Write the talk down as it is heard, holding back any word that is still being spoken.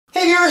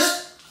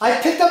I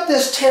picked up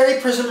this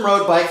Terry Prism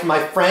road bike from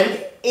my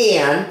friend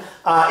Ann.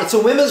 It's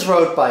a women's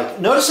road bike.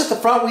 Notice that the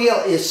front wheel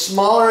is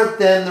smaller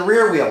than the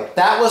rear wheel.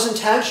 That was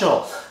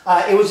intentional.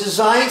 It was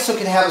designed so it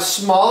could have a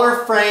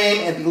smaller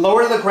frame and be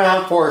lower to the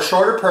ground for a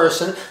shorter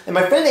person. And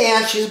my friend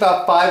Ann, she's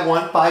about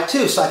 5'1",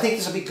 5'2", so I think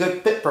this will be a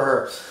good fit for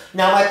her.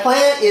 Now my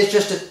plan is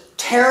just to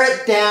tear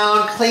it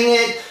down, clean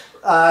it,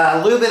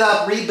 lube it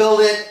up,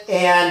 rebuild it,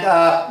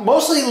 and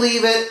mostly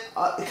leave it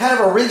kind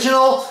of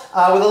original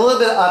with a little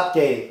bit of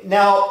updating.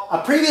 Now,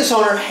 a previous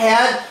owner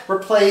had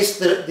replaced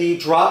the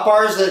drop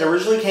bars that it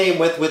originally came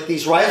with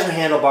these riser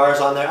handlebars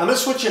on there. I'm going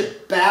to switch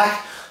it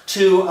back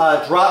to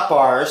drop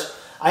bars.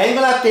 I am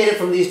going to update it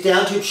from these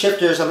down tube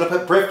shifters. I'm going to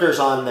put brifters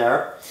on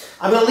there.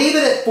 I'm going to leave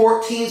it at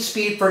 14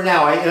 speed for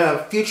now. In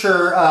a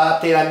future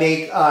update, I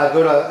may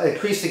go to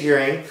increase the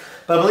gearing,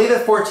 but I'm going to leave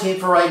it at 14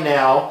 for right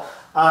now.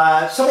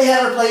 Somebody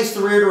had replaced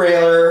the rear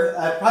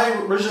derailleur.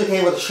 Probably originally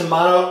came with a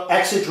Shimano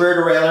Exit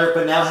rear derailleur,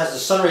 but now has the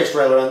Sunrace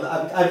derailleur. And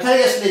I'm kind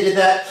of guessing they did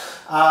that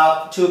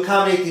to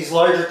accommodate these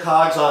larger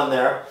cogs on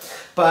there.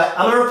 But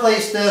I'm going to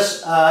replace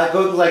this,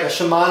 go with like a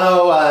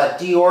Shimano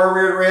Dior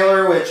rear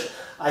derailleur, which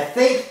I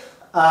think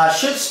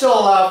should still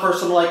allow for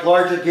some like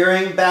larger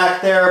gearing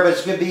back there, but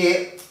it's going to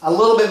be a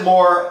little bit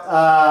more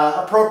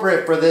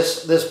appropriate for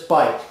this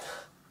bike.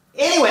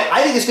 Anyway,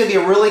 I think it's going to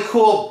be a really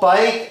cool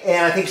bike,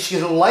 and I think she's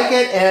going to like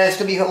it, and it's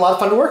going to be a lot of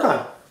fun to work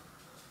on.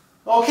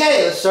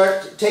 Okay, let's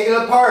start taking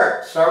it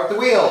apart. Start with the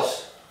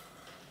wheels.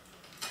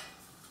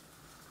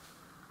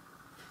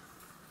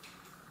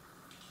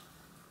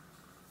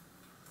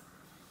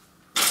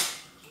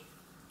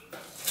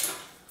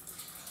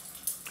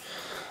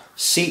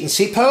 Seat and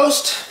seat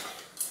post.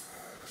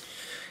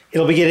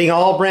 It'll be getting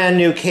all brand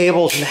new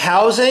cables and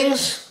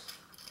housings.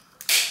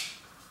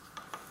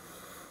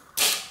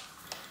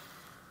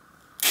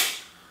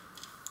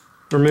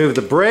 Remove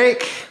the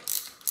brake.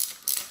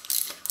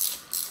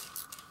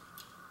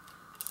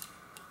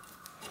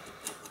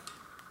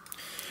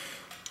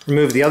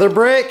 Remove the other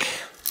brake.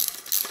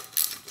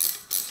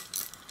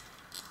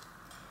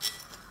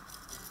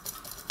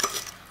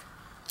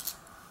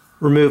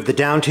 Remove the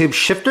down tube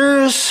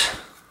shifters.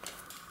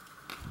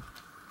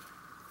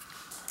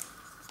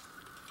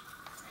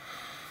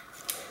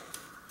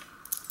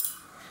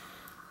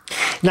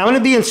 Now I'm going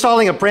to be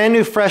installing a brand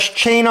new fresh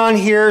chain on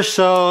here,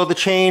 so the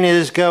chain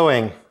is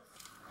going.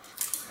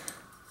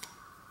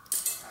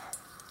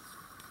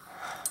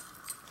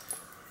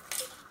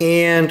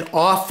 And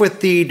off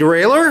with the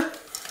derailleur.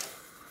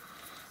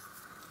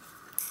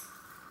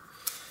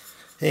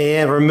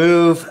 And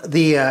remove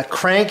the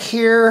crank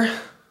here.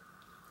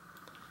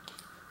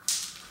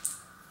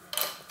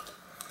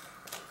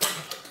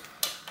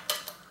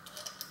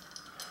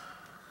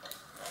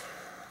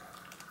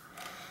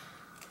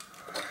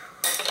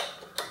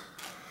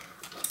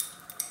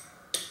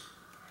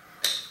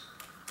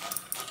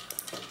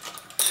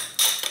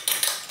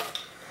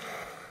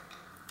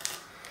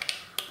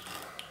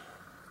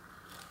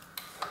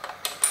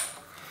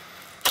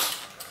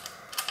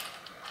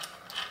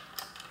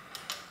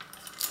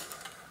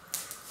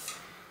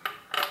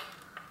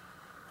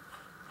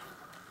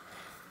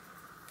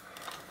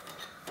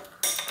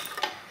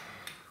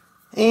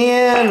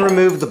 And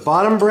remove the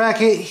bottom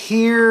bracket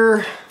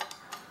here.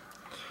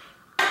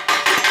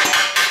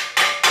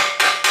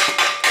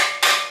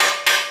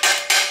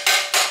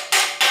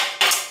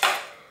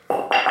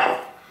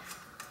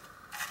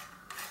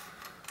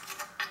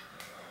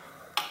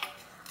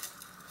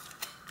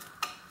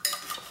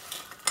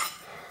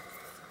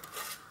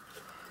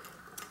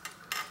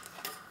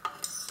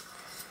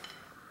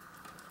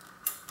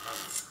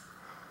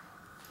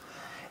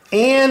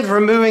 And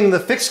removing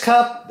the fixed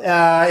cup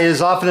is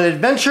often an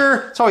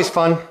adventure. It's always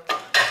fun.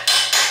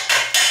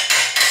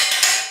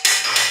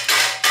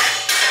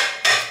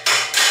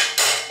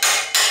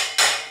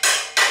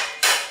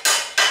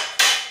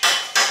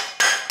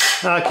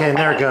 Okay, and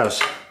there it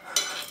goes.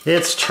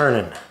 It's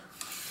turning.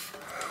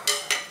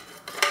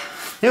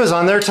 It was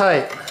on there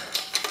tight.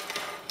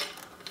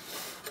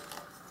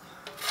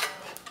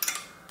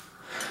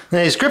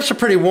 Now these grips are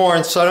pretty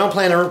worn, so I don't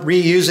plan on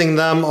reusing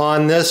them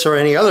on this or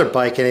any other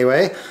bike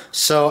anyway.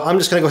 So I'm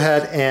just going to go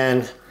ahead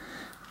and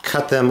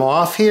cut them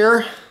off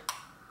here.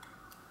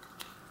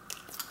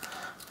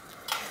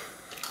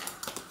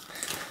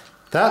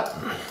 That.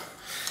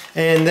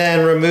 And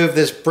then remove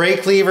this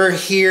brake lever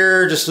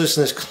here, just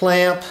loosen this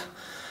clamp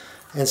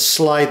and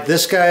slide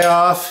this guy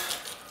off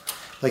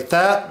like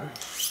that.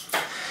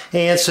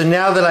 And so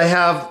now that I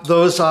have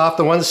those off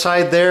the one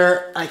side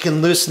there, I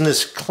can loosen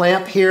this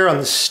clamp here on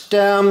the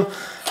stem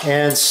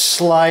and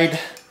slide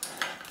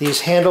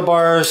these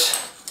handlebars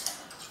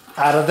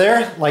out of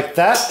there like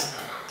that.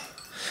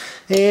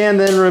 And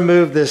then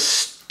remove this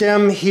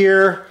stem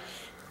here.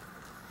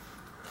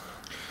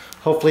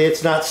 Hopefully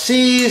it's not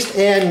seized,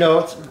 and no,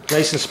 it's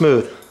nice and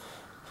smooth.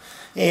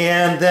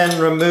 And then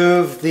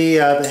remove the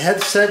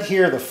headset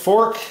here, the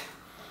fork,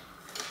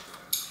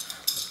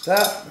 like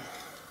that.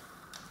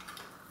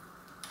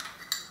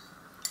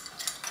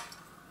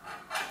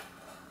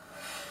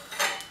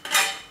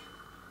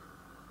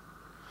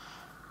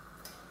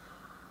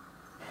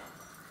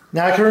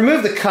 Now I can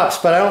remove the cups,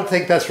 but I don't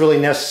think that's really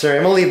necessary.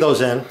 I'm going to leave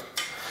those in.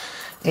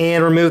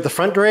 And remove the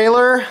front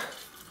derailleur.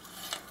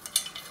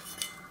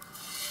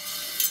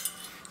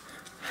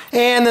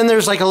 And then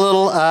there's like a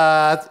little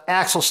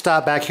axle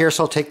stop back here,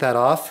 so I'll take that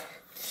off.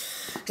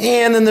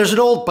 And then there's an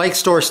old bike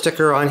store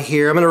sticker on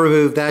here. I'm going to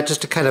remove that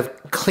just to kind of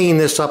clean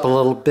this up a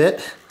little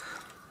bit.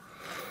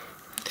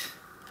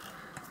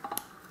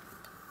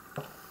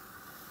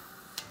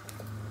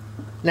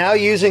 Now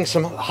using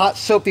some hot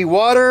soapy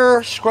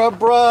water, scrub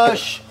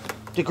brush,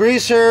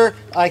 degreaser,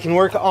 I can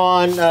work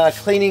on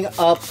cleaning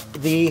up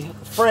the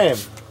frame.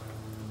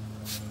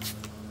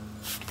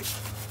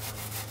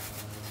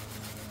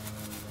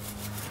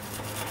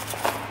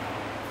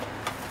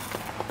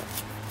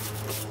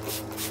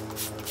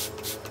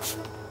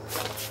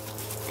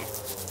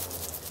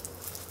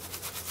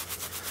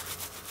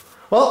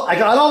 Well, I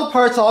got all the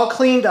parts all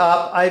cleaned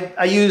up.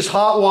 I used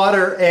hot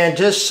water and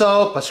just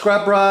soap, a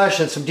scrub brush,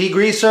 and some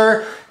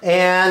degreaser,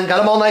 and got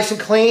them all nice and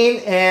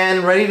clean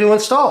and ready to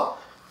install.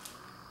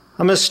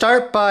 I'm going to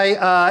start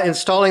by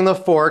installing the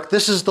fork.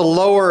 This is the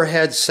lower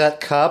headset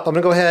cup. I'm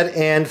going to go ahead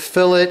and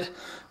fill it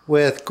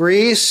with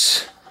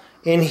grease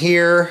in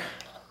here.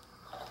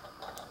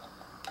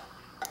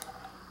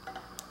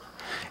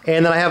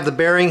 And then I have the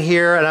bearing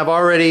here, and I've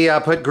already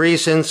put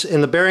grease in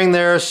the bearing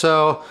there,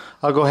 so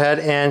I'll go ahead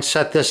and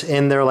set this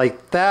in there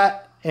like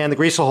that, and the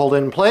grease will hold it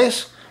in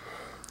place.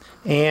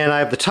 And I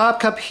have the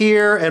top cup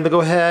here, and we'll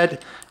go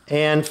ahead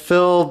and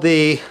fill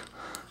the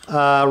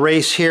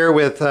race here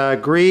with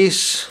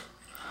grease.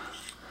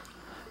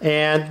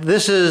 And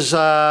this is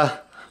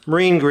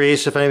marine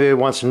grease, if anybody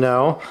wants to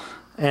know.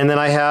 And then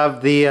I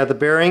have the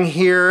bearing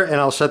here, and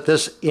I'll set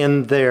this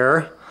in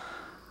there,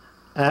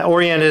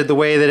 oriented the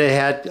way that it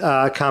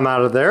had come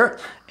out of there.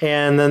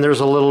 And then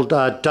there's a little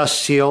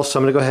dust seal, so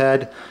I'm going to go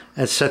ahead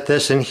and set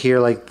this in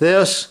here like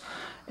this,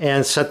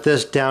 and set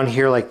this down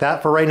here like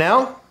that for right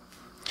now.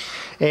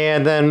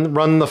 And then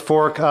run the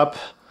fork up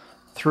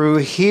through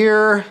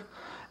here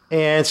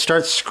and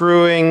start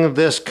screwing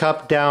this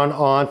cup down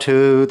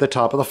onto the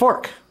top of the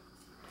fork.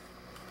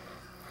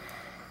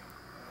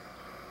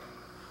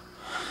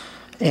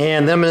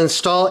 And then I'm going to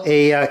install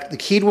the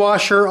keyed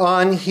washer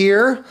on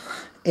here.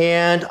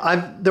 And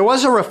there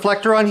was a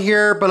reflector on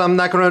here, but I'm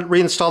not going to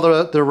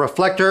reinstall the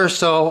reflector,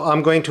 so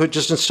I'm going to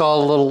just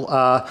install a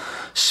little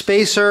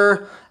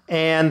spacer.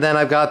 And then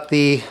I've got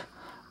the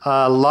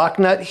lock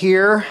nut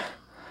here,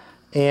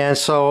 and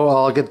so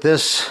I'll get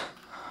this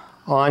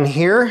on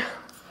here.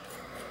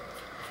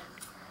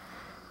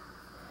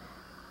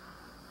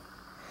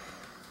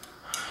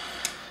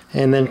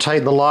 And then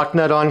tighten the lock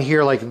nut on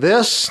here like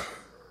this.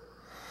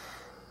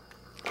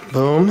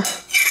 Boom.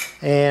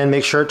 And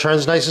make sure it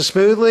turns nice and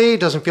smoothly.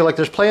 Doesn't feel like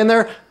there's play in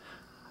there.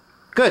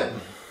 Good.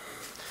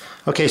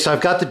 Okay, so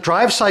I've got the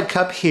drive side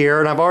cup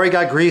here, and I've already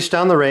got grease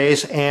down the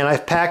race, and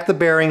I've packed the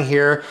bearing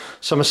here.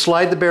 So I'm going to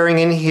slide the bearing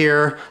in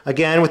here,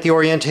 again with the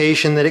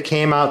orientation that it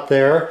came out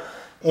there.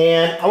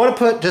 And I want to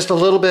put just a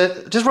little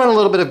bit, just run a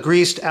little bit of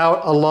grease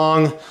out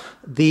along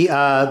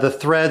the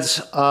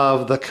threads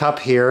of the cup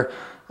here.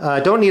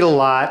 Don't need a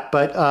lot,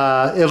 but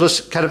it'll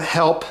just kind of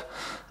help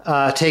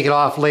take it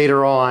off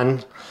later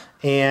on.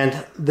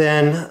 And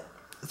then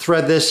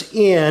thread this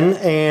in,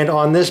 and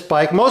on this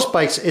bike, most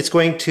bikes, it's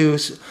going to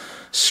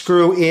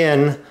screw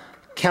in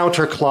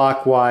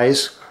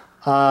counterclockwise.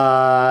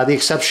 The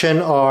exception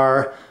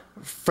are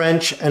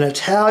French and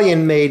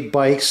Italian made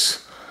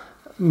bikes,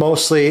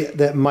 mostly,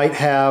 that might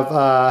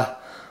have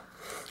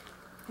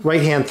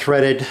right hand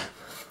threaded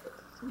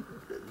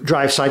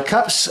drive side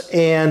cups,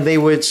 and they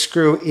would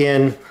screw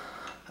in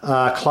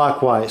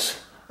clockwise.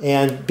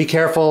 And be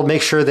careful,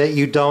 make sure that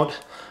you don't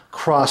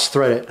cross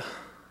thread it.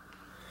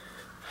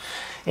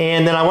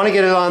 And then I want to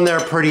get it on there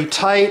pretty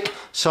tight,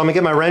 so I'm going to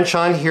get my wrench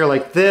on here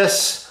like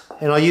this,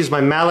 and I'll use my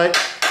mallet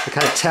to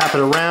kind of tap it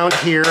around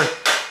here.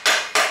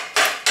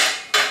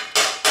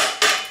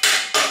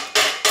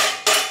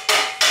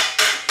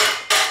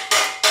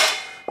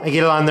 And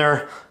get it on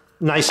there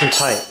nice and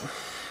tight.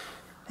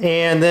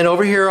 And then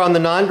over here on the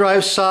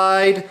non-drive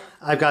side,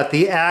 I've got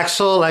the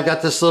axle. I've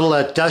got this little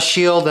dust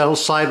shield that'll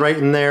slide right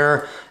in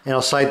there, and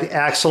I'll slide the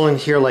axle in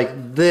here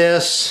like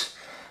this.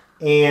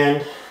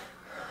 And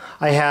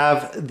I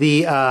have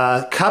the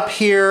cup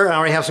here. I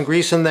already have some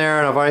grease in there,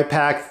 and I've already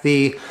packed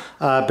the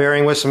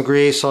bearing with some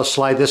grease, so I'll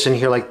slide this in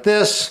here like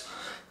this.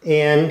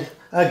 And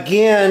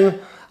again,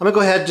 I'm gonna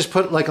go ahead and just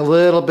put like a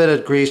little bit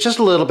of grease, just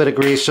a little bit of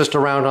grease, just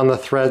around on the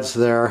threads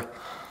there.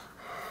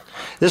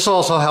 This will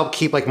also help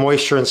keep like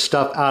moisture and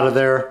stuff out of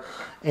there.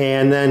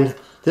 And then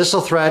this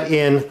will thread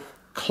in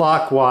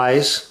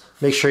clockwise.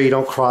 Make sure you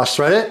don't cross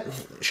thread it.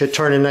 It should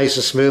turn in nice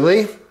and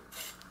smoothly.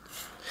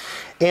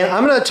 And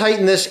I'm going to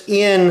tighten this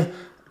in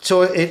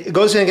so it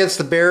goes in against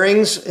the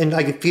bearings and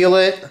I can feel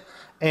it.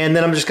 And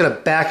then I'm just going to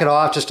back it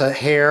off just a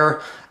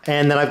hair.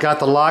 And then I've got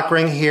the lock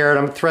ring here, and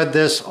I'm going to thread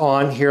this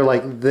on here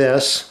like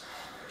this.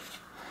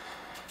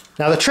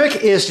 Now the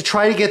trick is to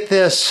try to get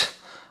this,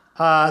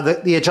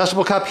 the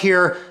adjustable cup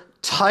here,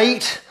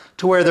 tight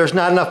to where there's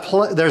not enough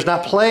there's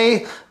not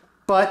play,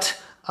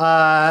 but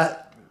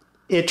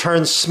it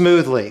turns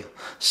smoothly.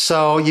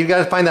 So you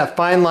got to find that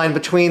fine line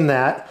between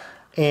that.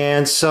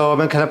 And so I'm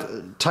going to kind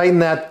of tighten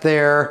that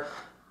there,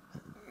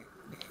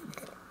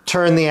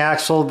 turn the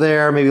axle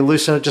there, maybe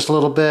loosen it just a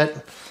little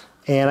bit,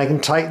 and I can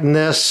tighten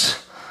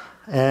this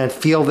and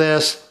feel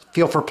this,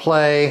 feel for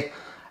play,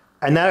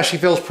 and that actually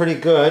feels pretty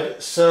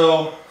good.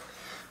 So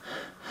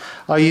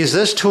I'll use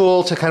this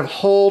tool to kind of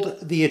hold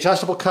the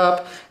adjustable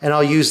cup, and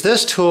I'll use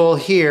this tool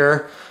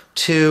here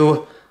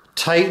to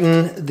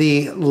tighten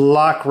the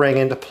lock ring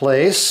into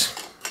place.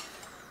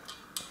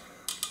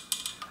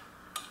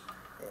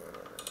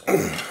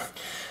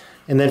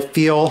 And then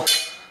feel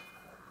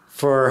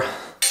for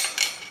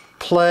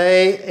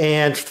play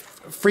and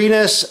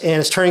freeness,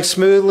 and it's turning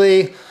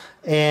smoothly,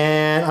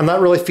 and I'm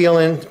not really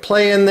feeling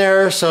play in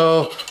there,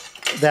 so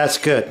that's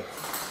good.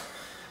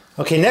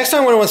 Okay, next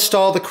I'm going to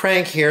install the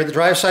crank here, the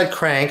drive side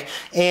crank,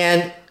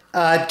 and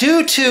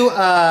due to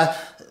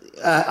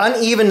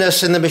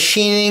unevenness in the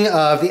machining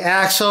of the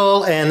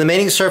axle and the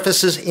mating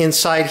surfaces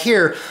inside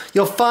here,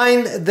 you'll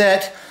find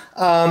that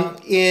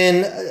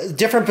in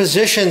different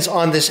positions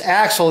on this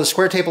axle, the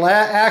square table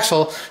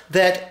axle,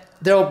 that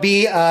there'll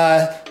be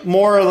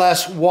more or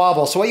less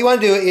wobble. So what you want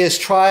to do is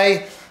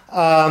try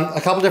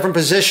a couple different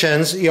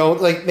positions, you know,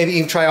 like maybe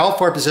you can try all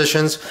 4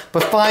 positions,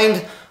 but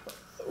find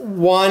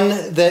one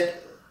that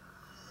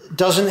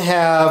doesn't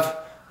have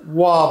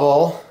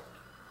wobble.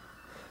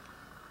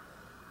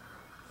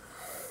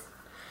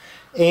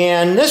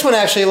 And this one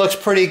actually looks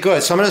pretty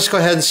good, so I'm going to just go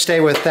ahead and stay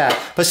with that.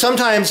 But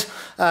sometimes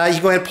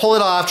you go ahead and pull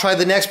it off, try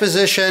the next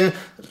position,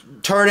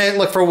 turn it,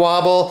 look for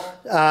wobble,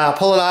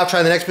 pull it off,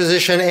 try the next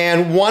position,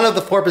 and one of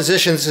the 4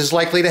 positions is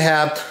likely to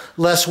have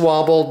less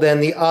wobble than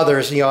the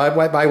others. You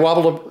know, by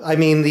wobble, I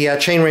mean the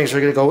chain rings are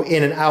going to go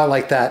in and out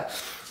like that.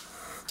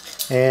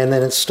 And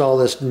then install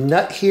this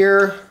nut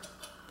here.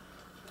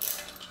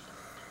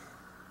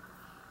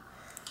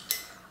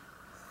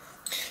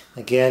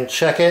 Again,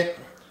 check it.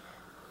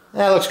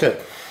 That looks good.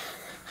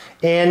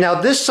 And now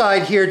this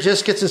side here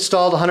just gets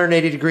installed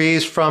 180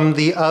 degrees from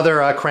the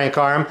other crank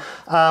arm.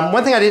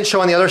 One thing I didn't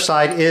show on the other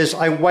side is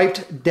I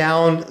wiped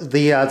down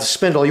the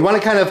spindle. You want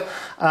to kind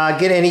of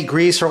get any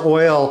grease or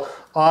oil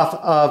off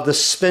of the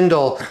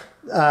spindle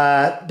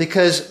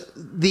because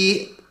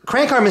the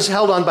crank arm is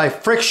held on by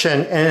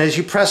friction, and as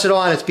you press it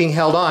on, it's being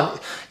held on.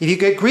 If you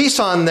get grease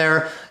on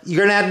there,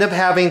 you're going to end up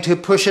having to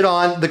push it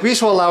on. The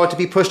grease will allow it to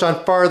be pushed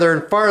on farther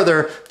and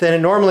farther than it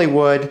normally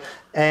would,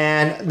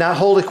 and not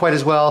hold it quite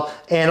as well,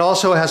 and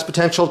also has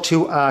potential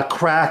to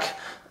crack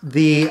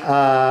the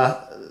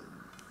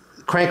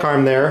crank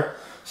arm there.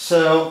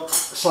 So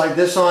slide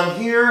this on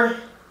here,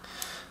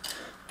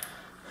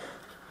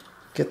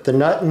 get the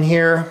nut in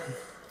here,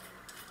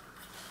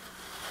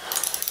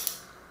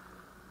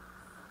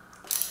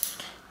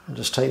 and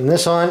just tighten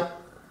this on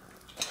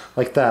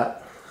like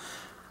that.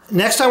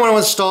 Next I want to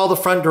install the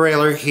front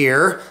derailleur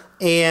here,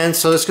 and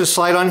so it's going to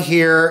slide on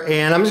here,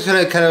 and I'm just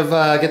going to kind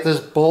of get this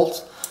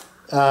bolt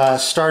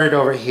started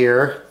over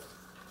here.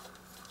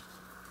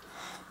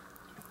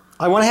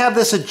 I want to have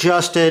this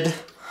adjusted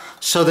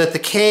so that the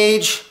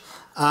cage,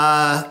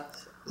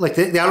 like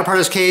the outer part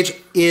of this cage,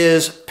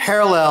 is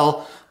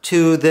parallel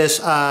to this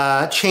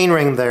chain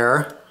ring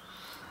there.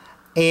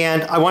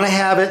 And I want to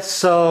have it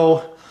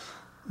so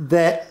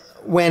that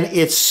when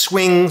it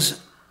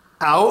swings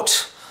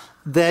out,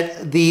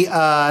 that the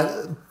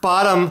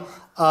bottom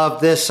of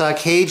this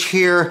cage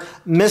here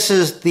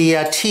misses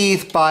the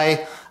teeth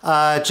by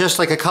just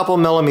like a couple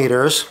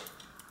millimeters.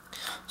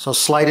 So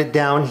slide it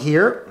down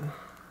here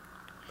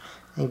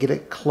and get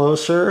it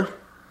closer.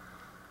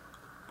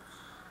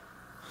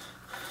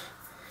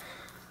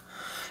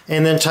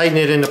 And then tighten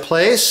it into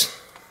place.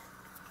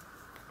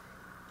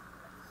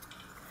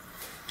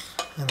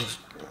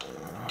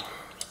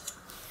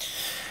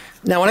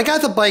 Now when I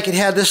got the bike, it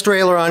had this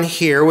derailleur on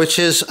here, which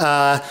is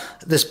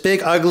this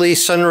big ugly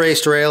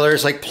Sunrace derailleur.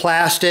 It's like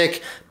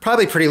plastic,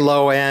 probably pretty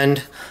low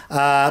end,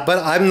 but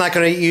I'm not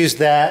going to use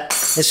that.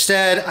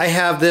 Instead, I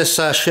have this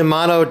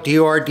Shimano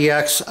Dior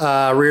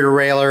DX rear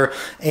derailleur,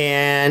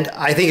 and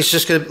I think it's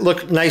just going to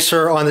look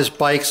nicer on this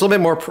bike. It's a little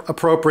bit more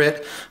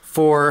appropriate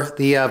for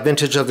the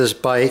vintage of this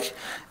bike.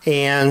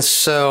 And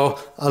so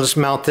I'll just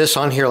mount this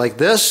on here like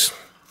this.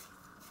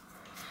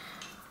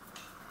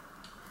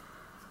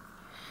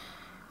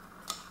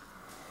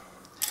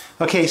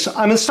 Okay, so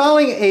I'm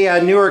installing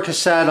a newer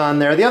cassette on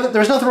there.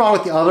 There's nothing wrong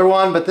with the other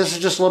one, but this is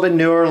just a little bit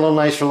newer, a little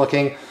nicer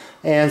looking.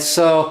 And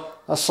so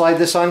I'll slide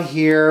this on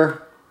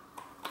here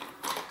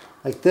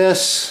like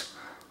this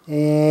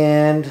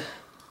and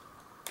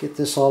get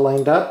this all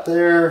lined up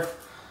there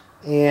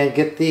and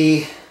get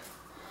the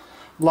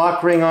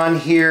lock ring on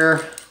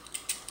here.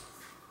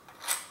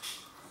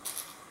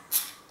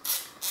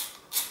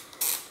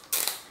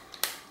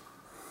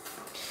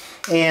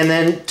 And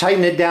then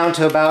tighten it down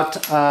to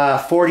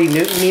about 40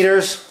 Newton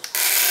meters.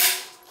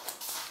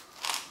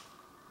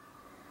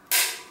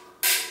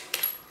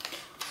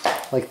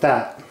 Like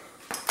that.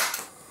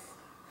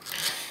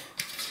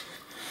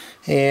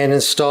 And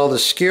install the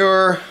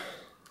skewer.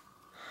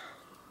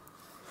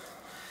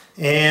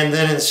 And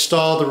then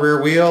install the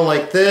rear wheel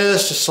like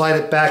this. Just slide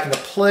it back into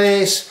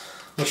place.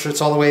 Make sure it's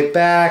all the way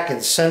back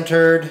and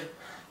centered.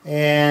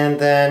 And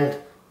then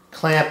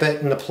clamp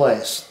it into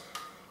place.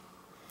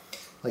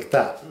 Like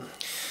that.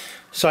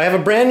 So I have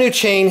a brand new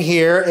chain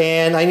here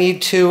and I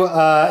need to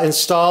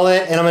install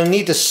it, and I'm going to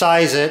need to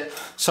size it.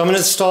 So I'm going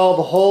to install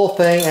the whole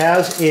thing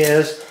as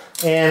is,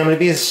 and I'm going to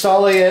be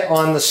installing it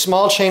on the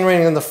small chain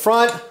ring in the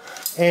front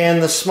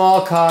and the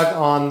small cog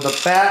on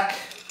the back.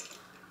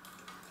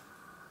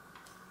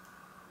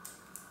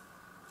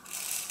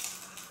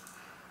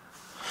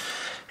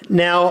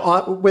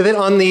 Now with it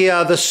on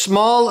the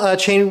small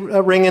chain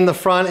ring in the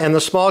front and the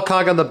small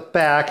cog on the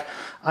back,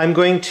 I'm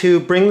going to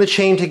bring the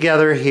chain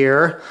together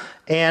here,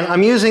 and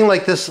I'm using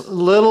like this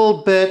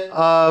little bit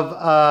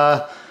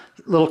of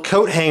little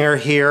coat hanger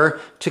here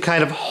to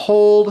kind of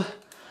hold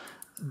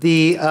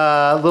the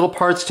little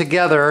parts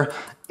together.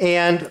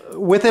 And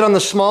with it on the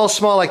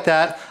small like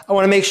that, I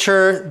want to make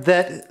sure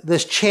that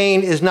this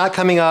chain is not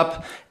coming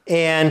up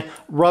and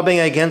rubbing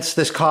against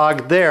this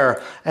cog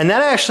there. And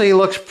that actually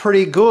looks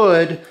pretty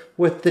good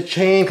with the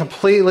chain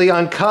completely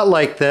uncut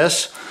like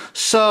this.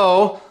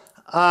 So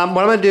what I'm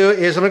going to do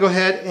is I'm going to go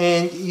ahead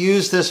and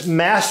use this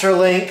master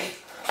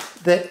link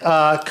that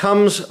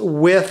comes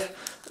with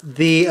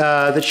the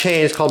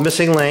chain. It's called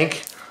Missing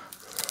Link.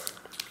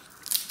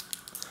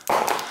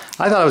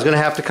 I thought I was going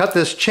to have to cut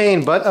this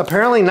chain, but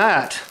apparently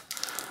not.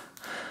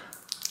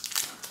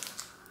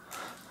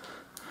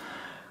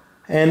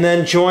 And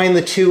then join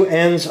the two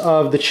ends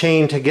of the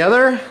chain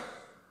together.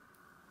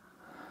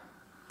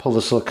 Pull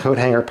this little coat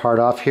hanger part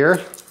off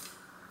here.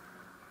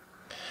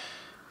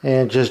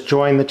 And just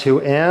join the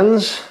two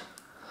ends.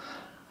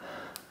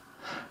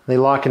 They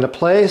lock into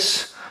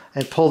place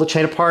and pull the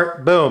chain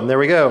apart. Boom, there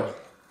we go.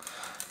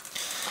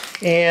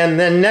 And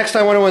then next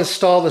I want to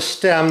install the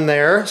stem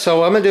there.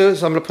 So what I'm going to do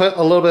is I'm going to put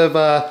a little bit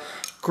of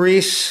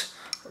grease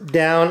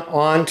down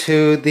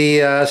onto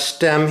the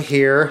stem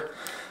here.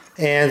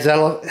 And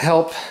that'll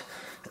help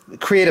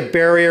create a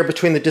barrier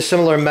between the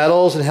dissimilar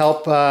metals and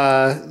help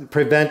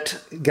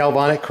prevent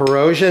galvanic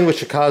corrosion,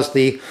 which would cause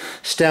the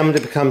stem to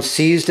become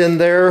seized in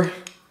there.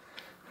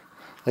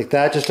 Like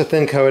that, just a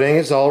thin coating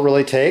is all it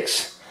really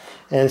takes.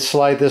 And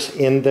slide this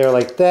in there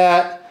like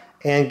that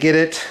and get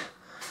it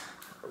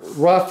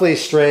roughly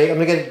straight. I'm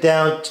going to get it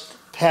down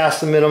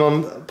past the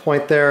minimum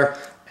point there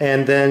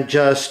and then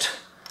just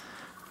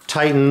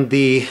tighten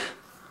the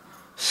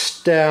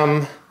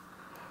stem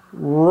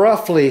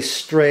roughly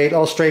straight.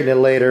 I'll straighten it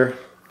later,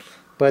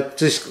 but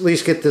just at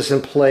least get this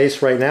in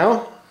place right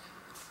now.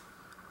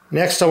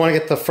 Next I want to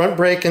get the front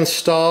brake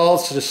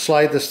installed, so just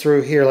slide this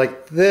through here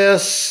like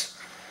this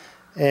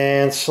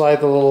and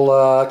slide the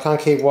little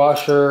concave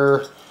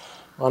washer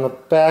on the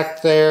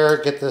back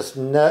there. Get this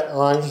nut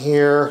on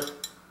here.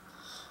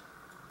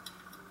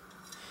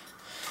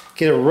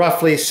 Get it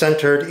roughly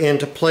centered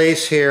into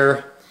place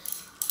here.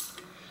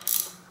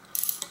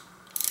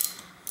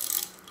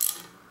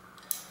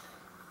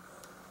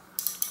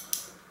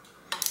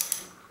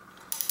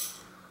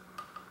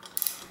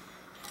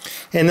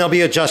 And there'll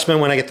be adjustment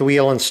when I get the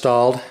wheel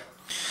installed.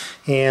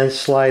 And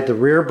slide the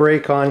rear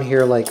brake on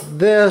here like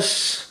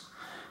this.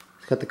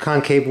 It's got the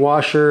concave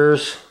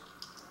washers.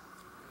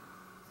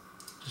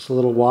 Just a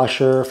little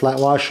washer, flat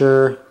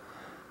washer,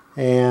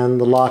 and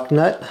the lock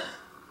nut.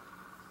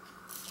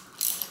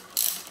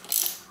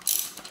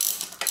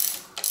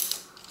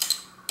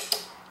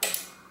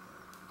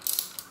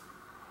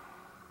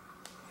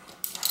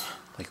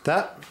 Like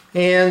that.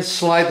 And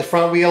slide the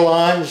front wheel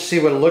on to see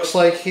what it looks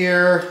like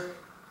here.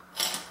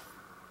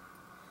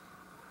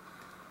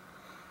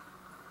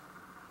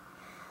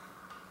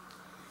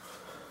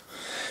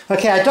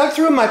 Okay, I dug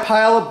through my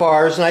pile of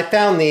bars and I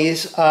found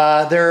these.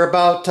 They're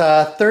about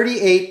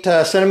 38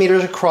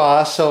 centimeters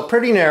across, so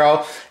pretty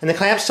narrow. And the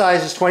clamp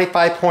size is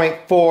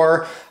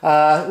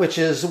 25.4, which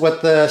is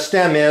what the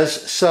stem is.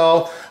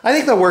 So I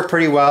think they'll work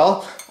pretty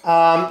well.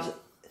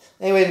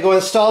 Anyway, to go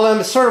install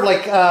them, it's sort of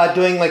like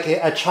doing like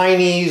a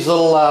Chinese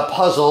little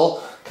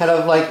puzzle. Kind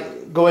of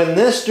like go in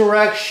this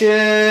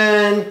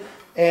direction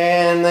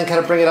and then kind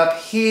of bring it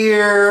up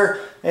here.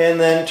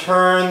 And then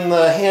turn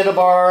the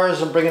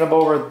handlebars and bring them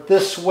over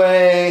this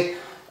way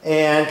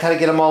and kind of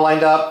get them all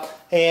lined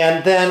up.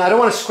 And then I don't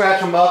want to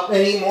scratch them up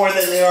any more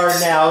than they are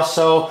now,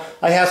 so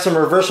I have some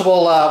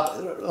reversible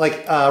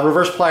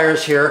reverse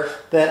pliers here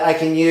that I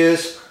can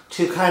use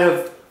to kind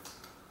of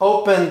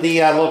open the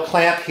little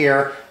clamp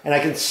here, and I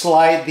can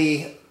slide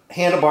the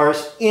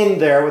handlebars in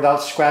there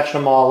without scratching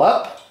them all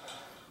up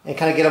and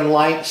kind of get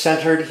them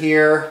centered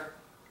here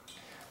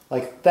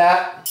like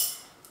that.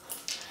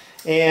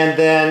 And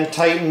then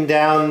tighten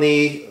down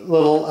the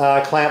little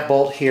clamp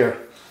bolt here.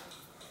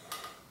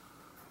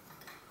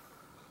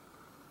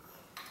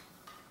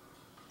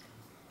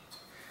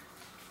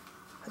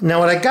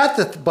 Now when I got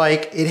the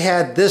bike, it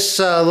had this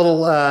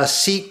little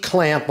seat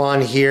clamp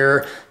on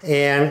here,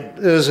 and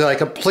it was like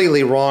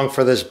completely wrong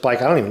for this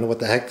bike. I don't even know what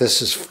the heck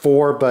this is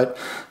for, but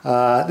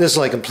this is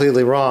like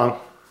completely wrong.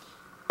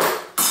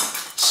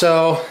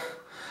 So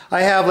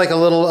I have like a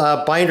little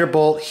binder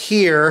bolt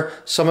here,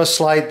 so I'm going to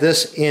slide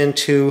this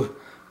into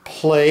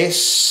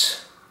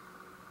place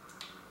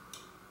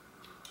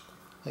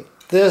like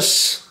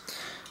this,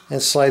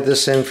 and slide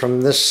this in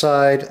from this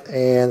side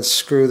and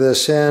screw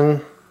this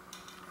in.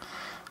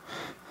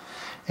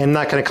 I'm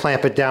not going to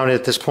clamp it down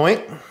at this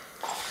point.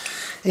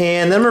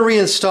 And then I'm going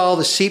to reinstall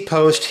the seat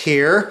post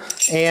here,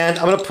 and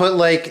I'm going to put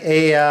like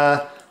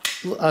a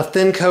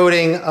thin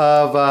coating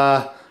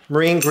of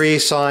marine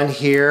grease on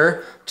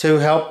here to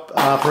help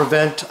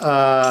prevent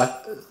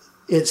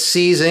it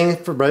seizing,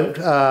 prevent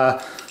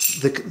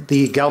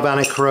the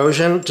galvanic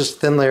corrosion. Just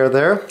thin layer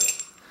there.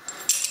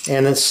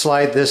 And then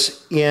slide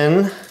this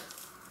in.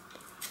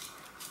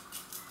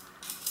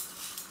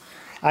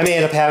 I may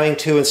end up having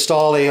to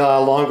install a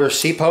longer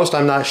seat post.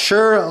 I'm not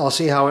sure. I'll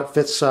see how it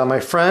fits my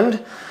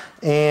friend.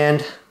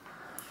 And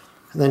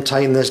then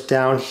tighten this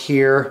down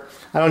here.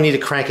 I don't need to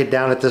crank it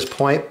down at this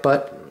point,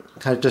 but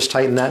kind of just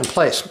tighten that in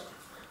place.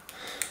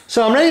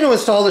 So I'm ready to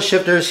install the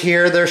shifters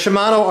here. They're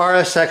Shimano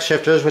RSX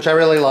shifters, which I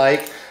really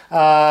like.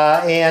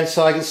 And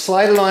so I can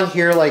slide it on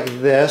here like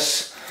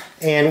this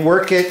and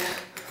work it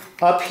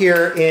up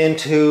here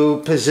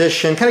into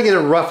position, kind of get it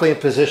roughly in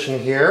position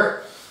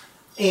here.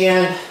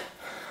 And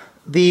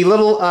the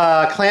little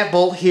clamp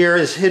bolt here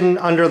is hidden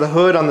under the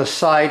hood on the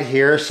side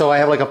here, so I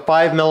have like a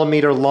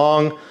 5mm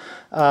long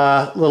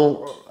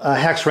little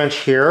hex wrench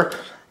here,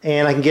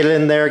 and I can get it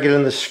in there, get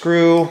in the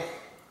screw,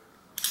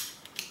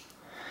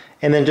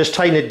 and then just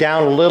tighten it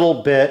down a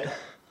little bit,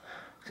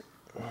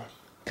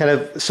 kind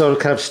of so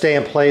it'll kind of stay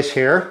in place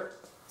here.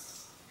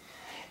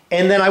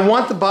 And then I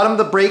want the bottom of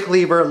the brake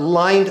lever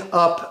lined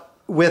up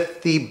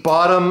with the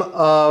bottom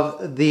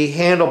of the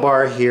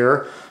handlebar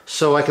here,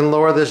 so I can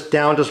lower this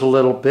down just a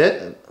little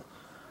bit.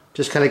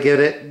 Just kind of get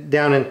it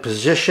down in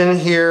position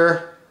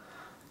here,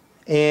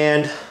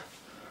 and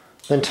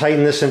then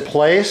tighten this in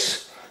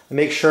place. And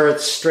make sure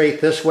it's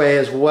straight this way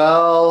as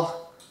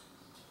well.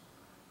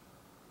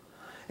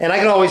 And I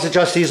can always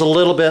adjust these a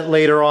little bit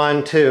later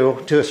on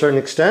too, to a certain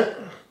extent.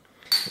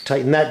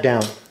 Tighten that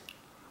down.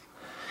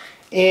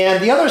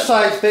 And the other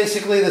side's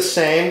basically the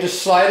same.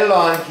 Just slide it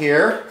on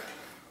here.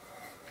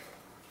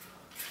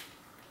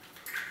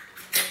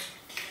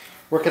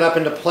 Work it up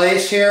into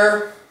place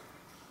here.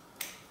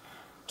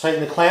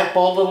 Tighten the clamp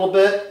bolt a little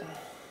bit.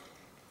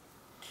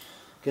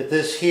 Get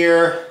this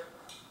here.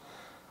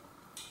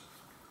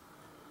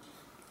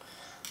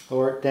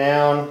 Lower it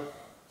down.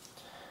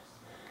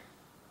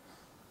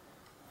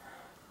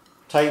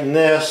 Tighten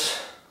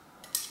this.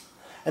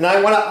 And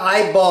I want to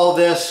eyeball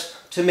this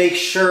to make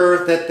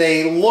sure that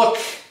they look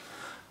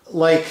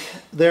like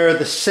they're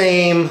the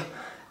same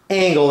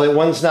angle, that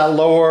one's not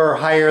lower or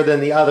higher than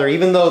the other.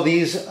 Even though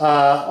these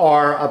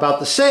are about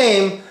the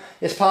same,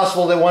 it's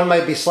possible that one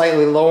might be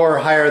slightly lower or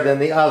higher than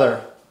the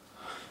other.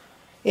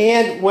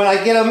 And when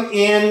I get them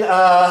in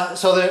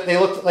so that they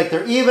look like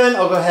they're even,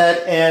 I'll go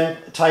ahead and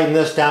tighten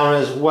this down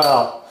as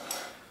well.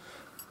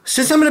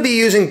 Since I'm going to be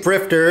using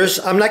brifters,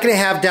 I'm not going to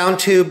have down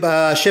tube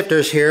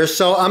shifters here,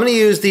 so I'm going to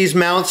use these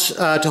mounts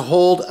to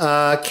hold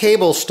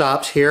cable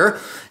stops here.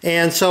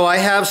 And so I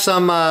have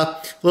some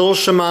little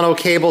Shimano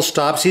cable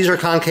stops. These are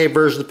concave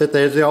versions, but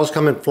they always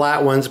come in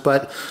flat ones,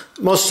 but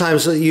most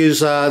times I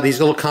use these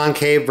little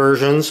concave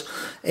versions,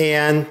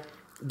 and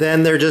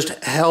then they're just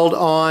held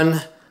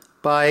on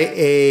by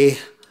a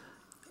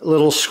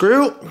little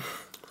screw.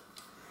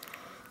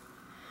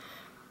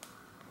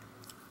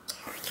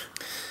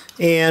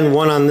 And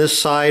one on this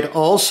side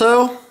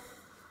also.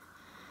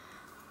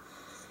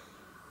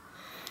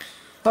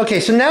 Okay,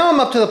 so now I'm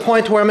up to the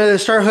point where I'm going to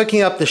start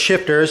hooking up the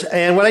shifters,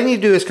 and what I need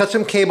to do is cut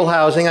some cable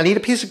housing. I need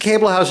a piece of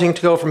cable housing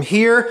to go from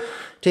here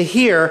to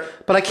here,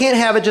 but I can't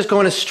have it just go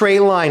in a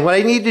straight line. What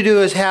I need to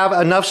do is have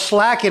enough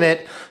slack in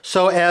it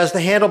so as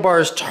the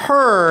handlebars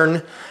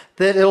turn,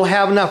 that it'll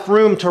have enough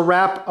room to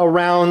wrap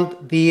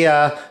around the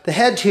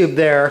head tube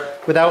there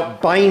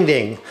without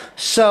binding.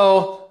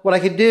 So what I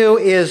could do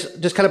is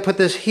just kind of put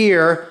this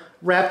here,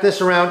 wrap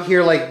this around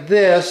here like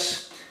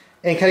this,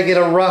 and kind of get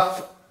a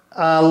rough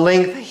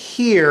length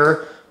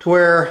here to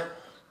where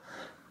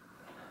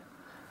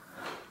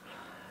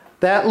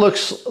that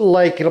looks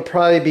like it'll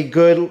probably be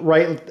good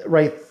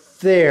right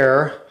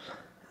there.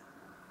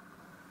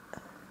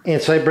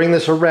 And so I bring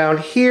this around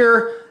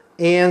here,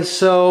 and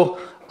so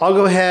I'll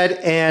go ahead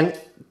and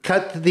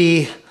cut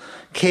the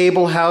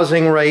cable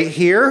housing right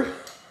here.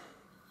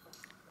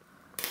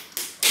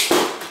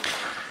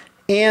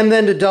 And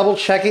then to double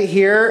check it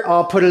here,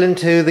 I'll put it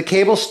into the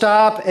cable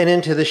stop and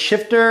into the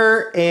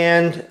shifter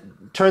and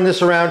turn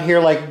this around here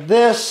like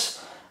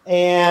this.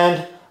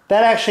 And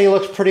that actually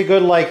looks pretty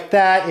good like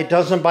that. It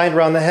doesn't bind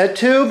around the head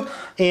tube.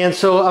 And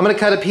so I'm going to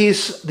cut a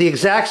piece the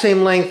exact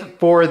same length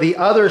for the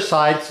other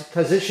sides,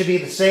 because it should be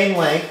the same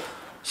length.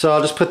 So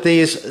I'll just put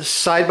these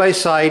side by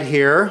side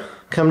here,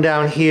 come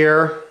down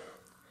here,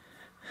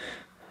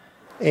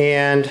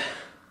 and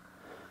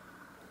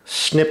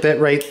snip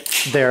it right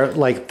there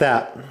like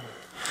that.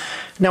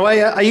 Now what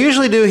I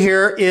usually do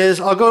here is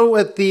I'll go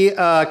with the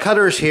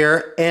cutters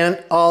here,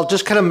 and I'll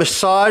just kind of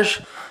massage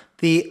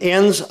the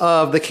ends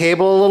of the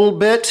cable a little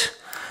bit,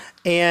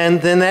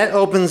 and then that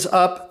opens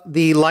up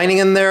the lining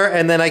in there,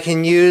 and then I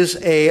can use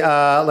a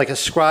like a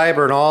scribe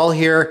or an awl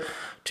here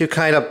to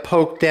kind of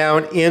poke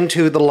down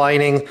into the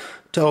lining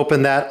to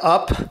open that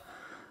up,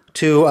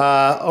 to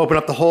open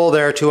up the hole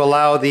there to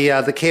allow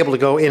the cable to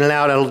go in and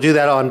out. It'll do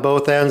that on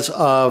both ends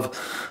of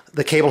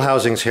the cable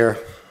housings here.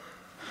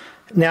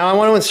 Now I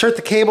want to insert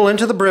the cable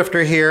into the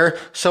brifter here.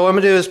 So what I'm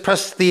going to do is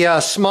press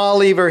the small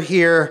lever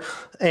here,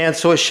 and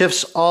so it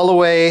shifts all the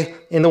way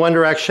in the one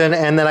direction,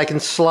 and then I can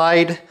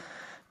slide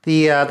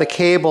the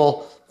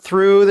cable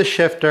through the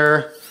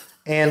shifter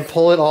and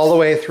pull it all the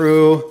way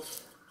through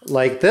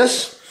like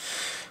this.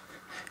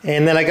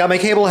 And then I got my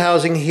cable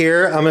housing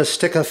here. I'm going to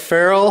stick a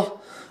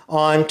ferrule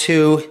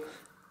onto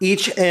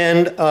each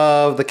end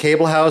of the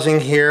cable housing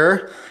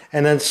here,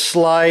 and then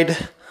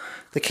slide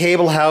the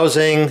cable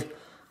housing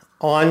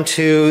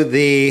onto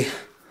the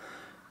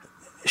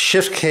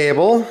shift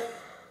cable.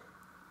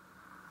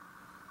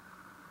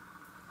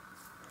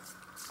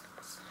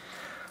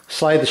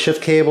 Slide the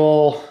shift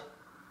cable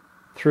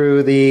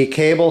through the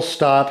cable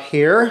stop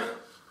here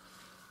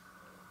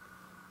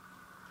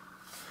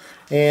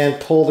and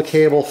pull the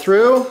cable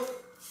through,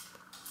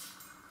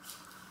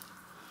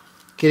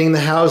 getting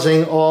the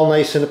housing all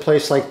nice into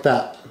place like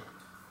that.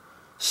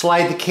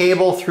 Slide the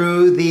cable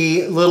through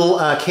the little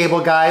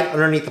cable guide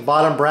underneath the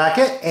bottom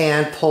bracket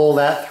and pull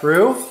that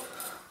through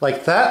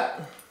like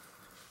that.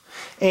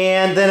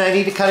 And then I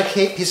need to cut a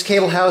piece of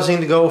cable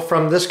housing to go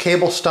from this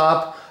cable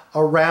stop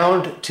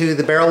around to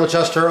the barrel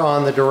adjuster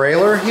on the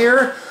derailleur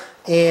here.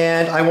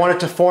 And I want it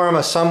to form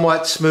a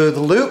somewhat smooth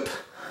loop.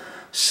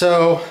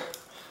 So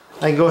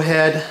I can go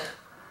ahead,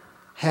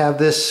 have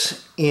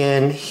this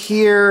in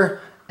here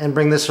and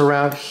bring this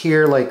around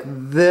here like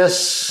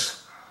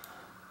this.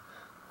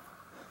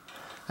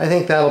 I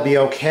think that'll be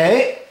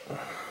okay.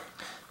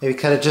 Maybe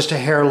cut it just a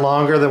hair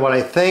longer than what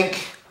I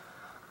think.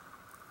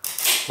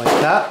 Like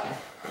that.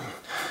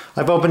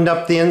 I've opened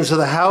up the ends of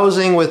the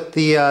housing with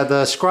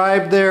the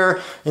scribe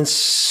there and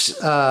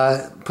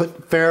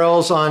put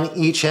ferrules on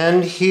each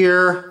end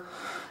here.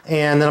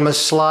 And then I'm going to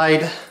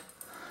slide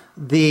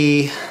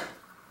the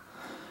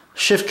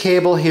shift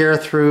cable here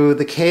through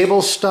the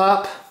cable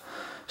stop.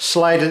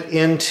 Slide it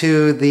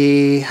into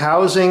the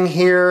housing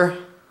here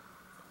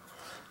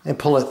and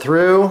pull it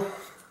through.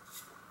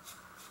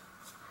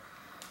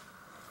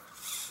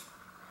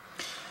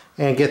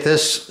 And get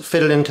this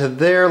fitted into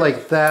there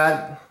like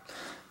that.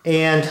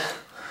 And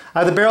I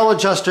have the barrel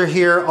adjuster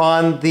here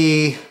on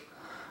the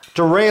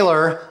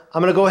derailleur.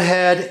 I'm going to go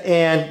ahead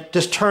and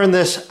just turn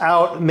this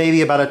out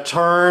maybe about a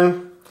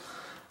turn,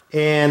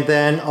 and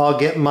then I'll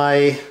get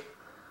my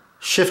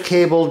shift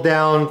cable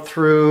down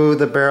through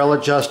the barrel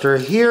adjuster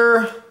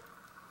here.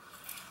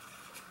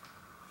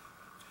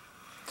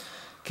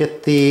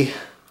 Get the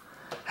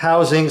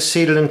housing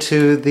seated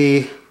into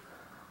the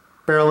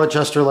barrel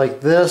adjuster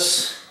like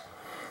this.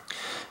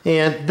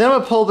 And then I'm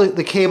going to pull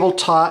the cable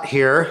taut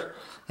here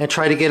and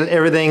try to get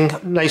everything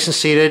nice and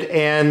seated,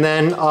 and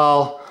then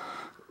I'll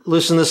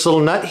loosen this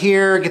little nut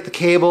here, get the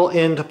cable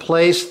into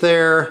place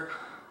there,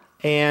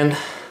 and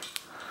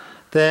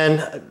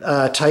then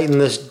tighten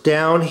this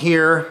down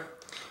here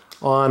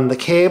on the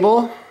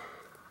cable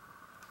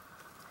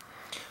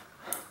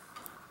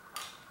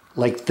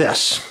like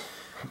this.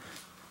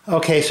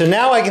 Okay, so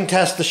now I can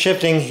test the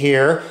shifting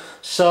here.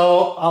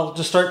 So I'll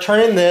just start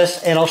turning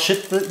this, and I'll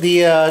shift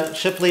the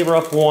shift lever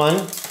up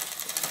one,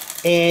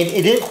 and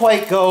it didn't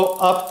quite go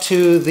up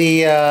to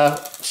the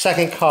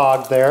second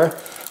cog there.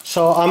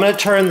 So I'm going to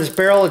turn this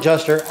barrel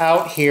adjuster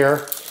out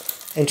here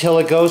until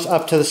it goes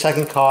up to the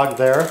second cog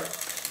there.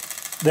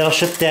 Then I'll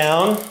shift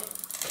down,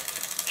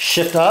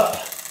 shift up,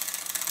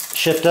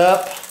 shift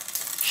up,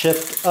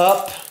 shift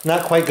up.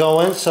 Not quite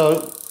going,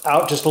 so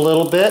out just a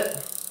little bit.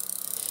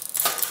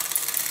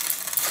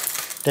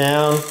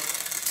 Down.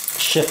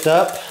 Shift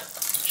up,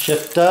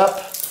 shift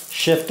up,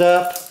 shift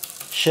up,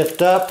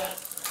 shift up,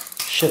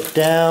 shift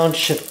down,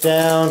 shift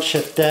down,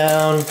 shift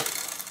down,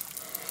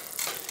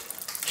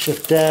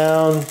 shift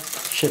down,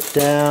 shift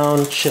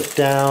down, shift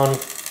down,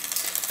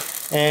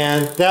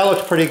 and that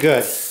looks pretty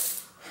good.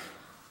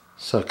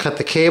 So cut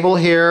the cable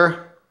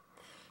here,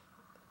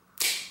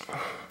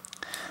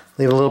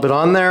 leave a little bit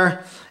on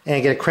there,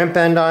 and get a crimp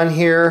end on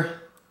here.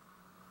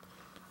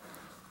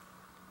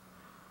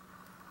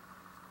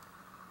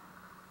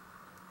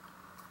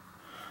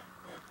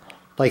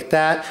 Like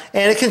that,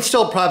 and it can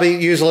still probably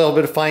use a little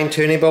bit of fine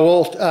tuning, but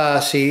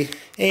we'll see.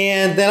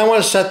 And then I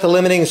want to set the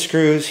limiting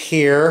screws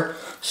here,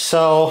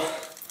 so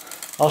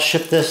I'll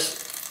shift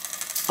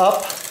this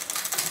up,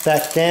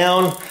 back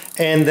down,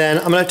 and then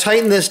I'm going to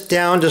tighten this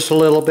down just a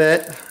little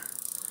bit,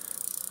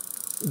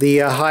 the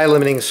high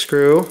limiting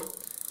screw.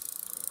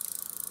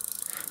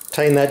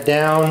 Tighten that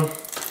down,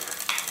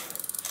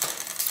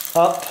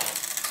 up,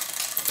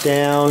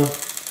 down.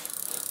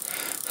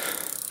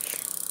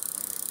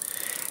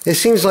 It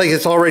seems like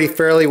it's already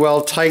fairly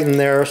well tightened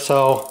there,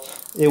 so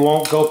it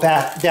won't go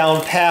back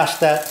down past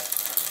that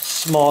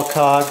small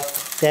cog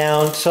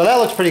down. So that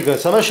looks pretty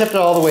good. So I'm going to shift it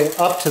all the way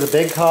up to the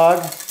big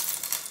cog.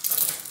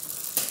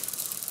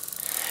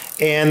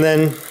 and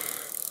then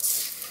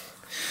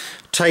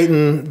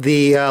tighten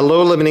the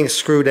low limiting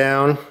screw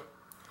down,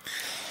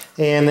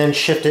 and then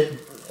shift it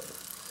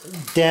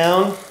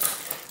down,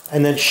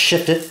 and then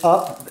shift it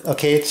up.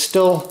 Okay, it's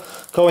still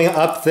going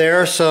up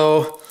there,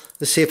 so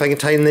let's see if I can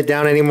tighten it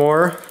down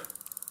anymore.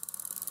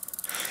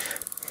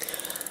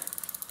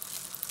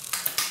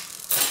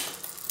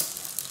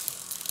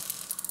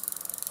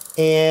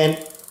 And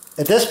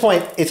at this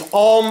point, it's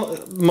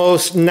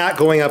almost not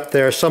going up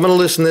there, so I'm going to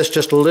loosen this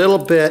just a little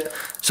bit.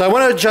 So I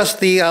want to adjust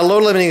the low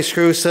limiting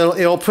screw so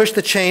it'll push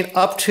the chain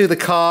up to the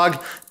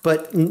cog,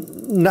 but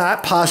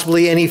not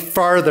possibly any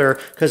farther,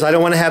 because I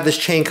don't want to have this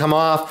chain come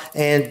off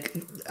and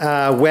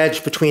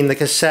wedge between the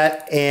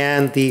cassette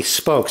and the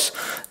spokes.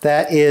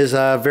 That is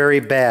very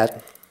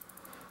bad.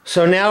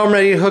 So now I'm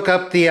ready to hook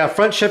up the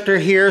front shifter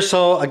here.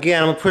 So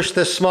again, I'm going to push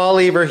this small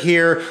lever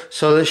here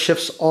so that it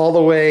shifts all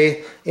the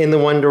way in the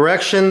one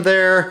direction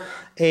there.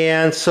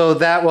 And so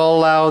that will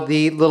allow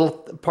the little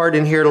part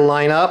in here to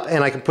line up,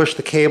 and I can push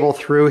the cable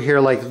through here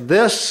like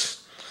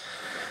this.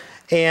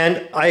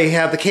 And I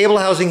have the cable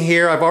housing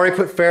here. I've already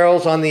put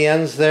ferrules on the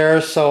ends there,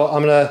 so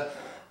I'm going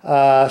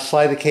to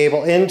slide the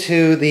cable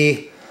into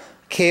the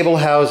cable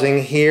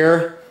housing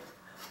here.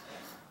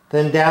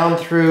 Then down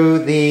through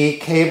the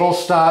cable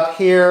stop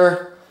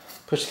here,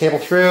 push the cable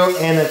through,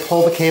 and then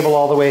pull the cable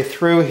all the way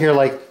through here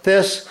like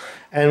this,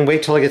 and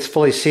wait till it gets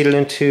fully seated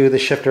into the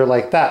shifter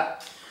like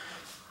that.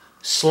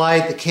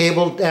 Slide the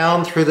cable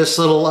down through this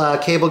little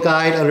cable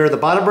guide under the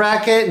bottom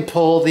bracket and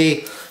pull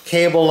the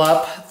cable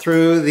up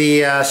through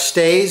the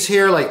stays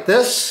here like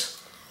this.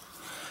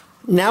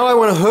 Now I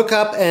want to hook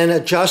up and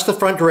adjust the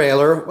front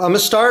derailleur. I'm going to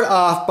start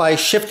off by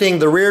shifting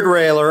the rear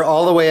derailleur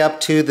all the way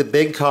up to the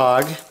big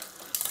cog.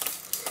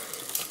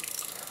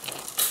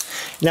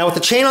 Now with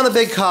the chain on the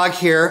big cog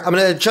here, I'm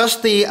going to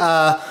adjust the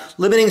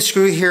limiting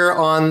screw here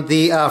on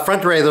the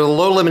front derailleur, the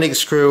low limiting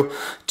screw,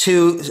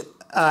 to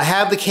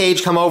have the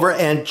cage come over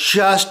and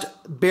just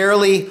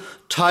barely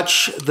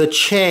touch the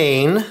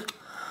chain.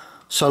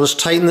 So I'll just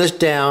tighten this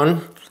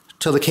down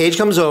till the cage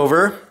comes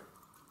over.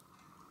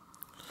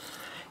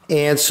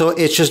 And so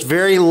it's just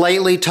very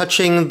lightly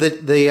touching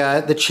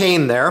the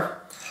chain there.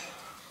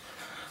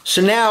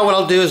 So now what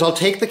I'll do is I'll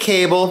take the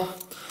cable,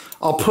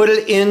 I'll put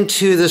it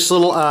into this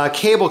little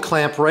cable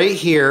clamp right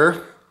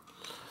here,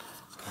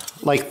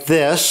 like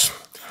this.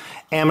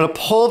 And I'm going to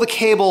pull the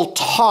cable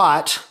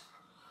taut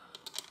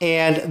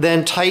and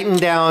then tighten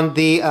down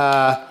the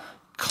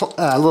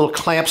little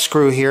clamp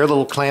screw here,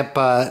 little clamp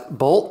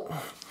bolt,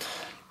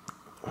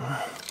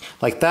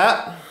 like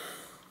that.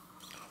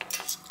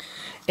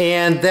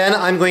 And then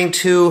I'm going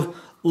to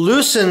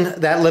loosen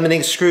that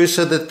limiting screw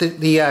so that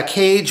the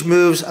cage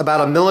moves about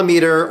a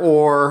millimeter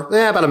or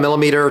about a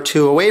millimeter or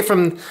two away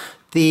from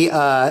the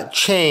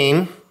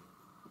chain,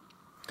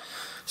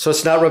 so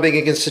it's not rubbing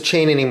against the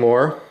chain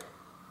anymore,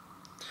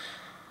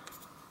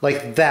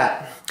 like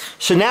that.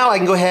 So now I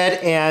can go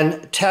ahead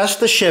and test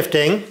the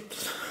shifting.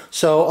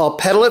 So I'll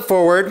pedal it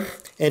forward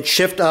and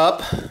shift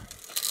up,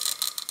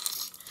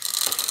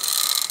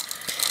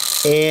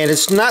 and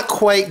it's not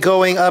quite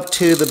going up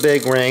to the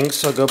big ring,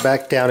 so I'll go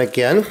back down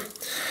again.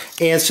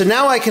 And so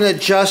now I can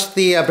adjust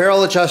the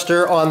barrel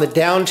adjuster on the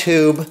down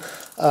tube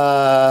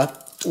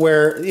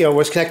where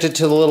was connected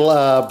to the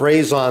little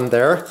braze on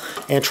there,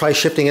 and try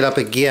shifting it up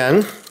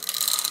again.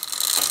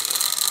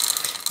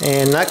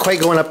 And not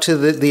quite going up to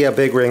the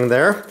big ring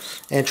there,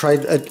 and try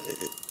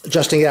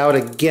adjusting it out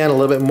again a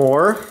little bit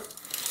more.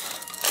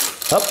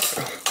 Up,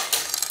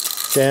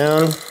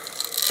 down,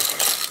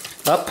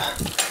 up,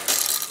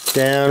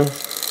 down,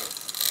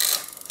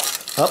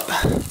 up,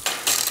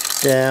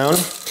 down.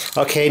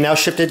 Okay, now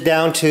shift it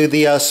down to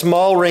the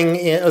small ring,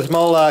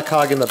 small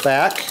cog in the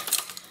back,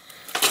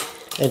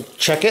 and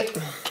check it.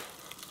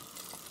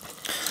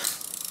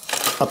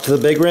 Up to the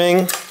big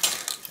ring,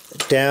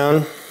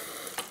 down,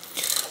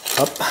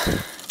 up,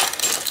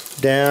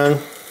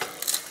 down,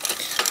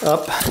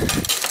 up,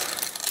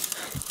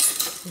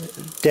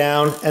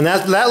 down, and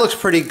that looks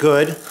pretty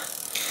good.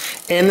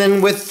 And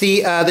then with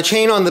the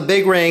chain on the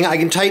big ring, I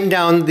can tighten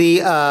down the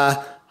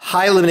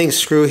high limiting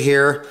screw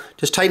here.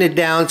 Just tighten it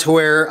down to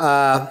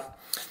where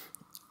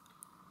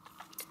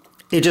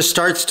it just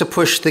starts to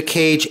push the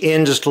cage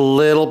in just a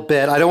little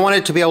bit. I don't want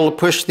it to be able to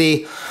push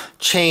the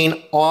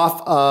chain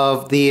off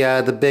of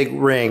the big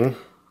ring.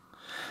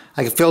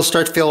 I can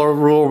start to feel a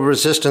little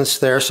resistance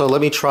there, so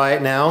let me try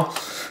it now.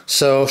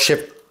 So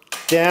shift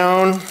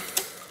down,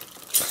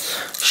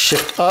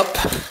 shift up,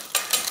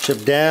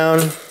 shift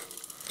down,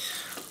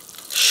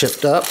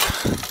 shift up.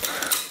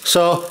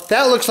 So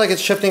that looks like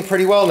it's shifting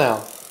pretty well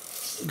now.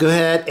 Go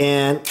ahead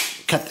and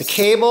cut the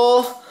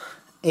cable,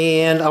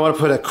 and I want to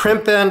put a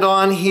crimp end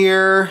on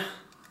here.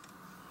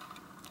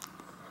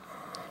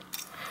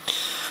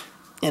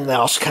 And then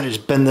I'll kind of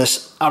just bend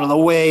this out of the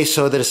way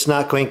so that it's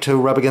not going to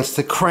rub against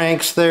the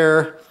cranks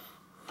there.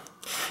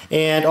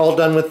 And all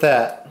done with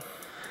that.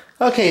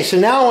 Okay, so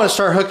now I want to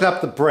start hooking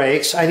up the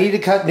brakes. I need to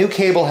cut new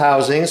cable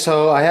housing,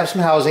 so I have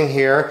some housing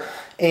here.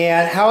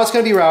 And how it's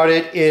going to be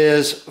routed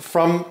is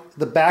from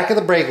the back of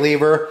the brake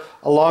lever,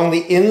 along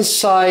the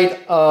inside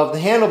of the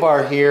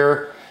handlebar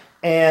here,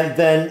 and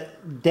then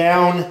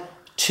down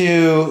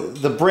to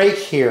the brake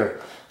here.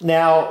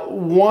 Now,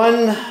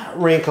 one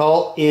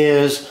wrinkle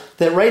is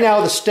that right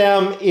now the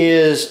stem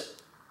is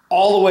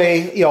all the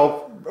way, you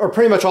know, or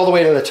pretty much all the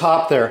way to the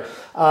top there.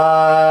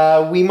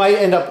 We might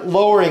end up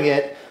lowering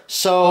it,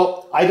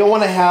 so I don't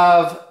want to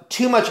have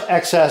too much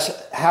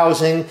excess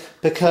housing,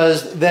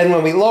 because then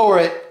when we lower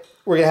it,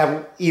 we're going to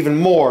have even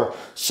more.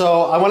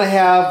 So I want to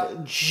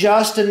have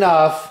just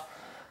enough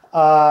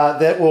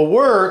that will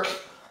work,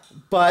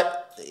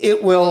 but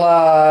it will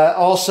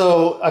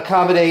also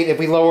accommodate, if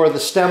we lower the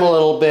stem a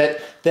little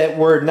bit, that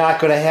we're not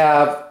going to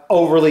have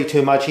overly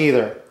too much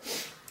either.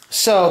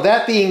 So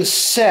that being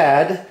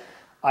said,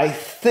 I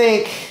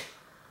think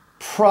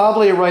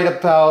probably right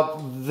about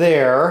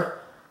there.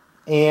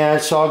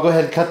 And so I'll go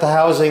ahead and cut the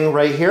housing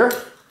right here,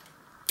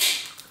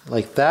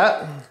 like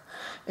that.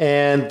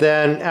 And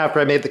then after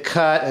I made the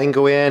cut, I can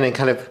go in and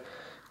kind of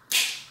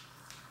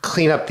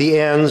clean up the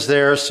ends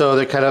there so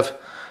they're kind of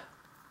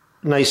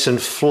nice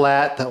and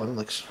flat. That one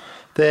looks.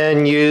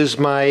 Then use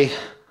my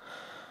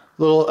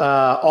little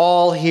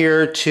awl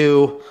here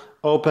to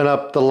open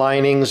up the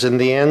linings and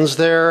the ends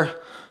there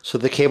so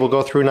the cable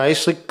go through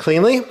nicely,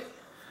 cleanly.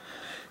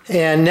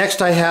 And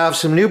next I have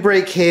some new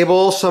brake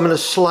cable, so I'm going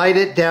to slide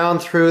it down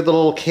through the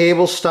little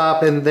cable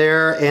stop in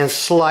there and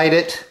slide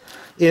it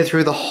in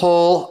through the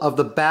hole of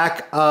the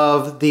back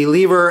of the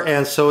lever,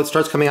 and so it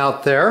starts coming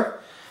out there.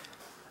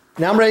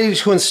 Now I'm ready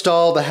to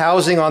install the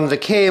housing on the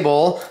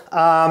cable.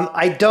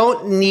 I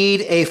don't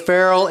need a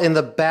ferrule in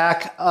the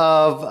back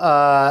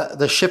of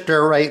the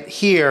shifter right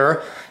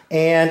here,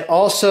 and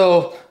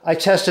also I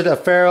tested a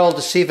ferrule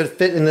to see if it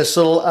fit in this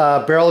little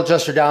barrel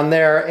adjuster down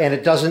there, and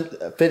it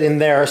doesn't fit in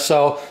there,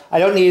 so I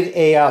don't need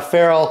a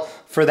ferrule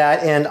for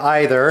that end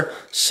either.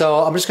 So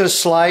I'm just going to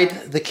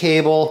slide the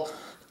cable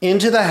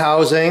into the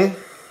housing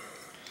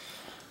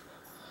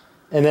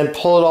and then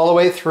pull it all the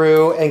way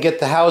through and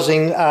get the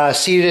housing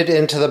seated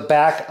into the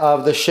back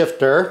of the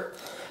shifter,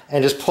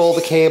 and just pull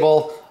the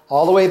cable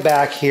all the way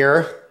back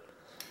here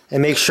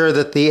and make sure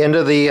that the end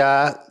of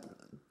the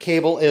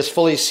cable is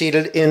fully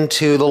seated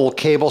into the little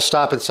cable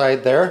stop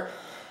inside there.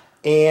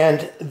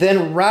 And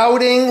then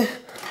routing,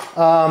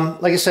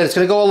 like I said, it's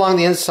going to go along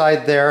the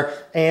inside there,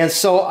 and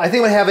so I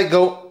think I'm going to have it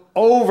go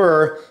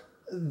over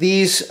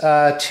these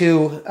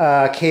two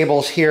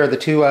cables here, the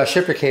two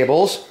shifter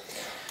cables.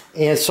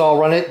 And so I'll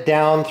run it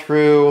down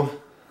through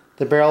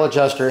the barrel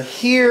adjuster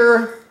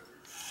here,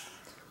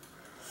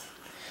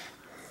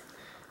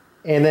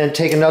 and then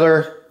take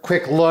another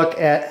quick look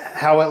at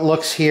how it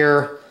looks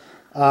here,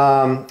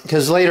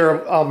 because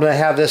later I'm going to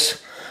have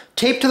this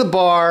taped to the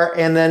bar,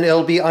 and then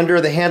it'll be under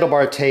the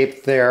handlebar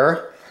tape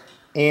there,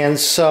 and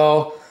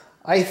so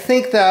I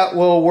think that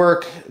will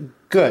work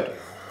good.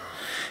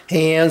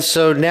 And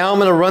so now I'm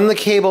going to run the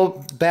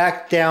cable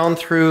back down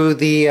through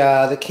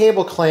the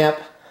cable clamp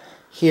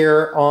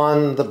here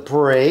on the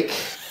brake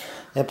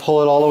and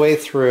pull it all the way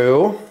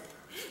through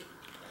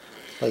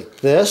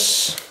like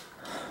this.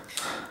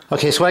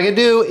 Okay, so what I can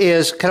do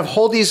is kind of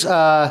hold these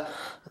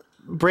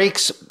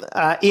brakes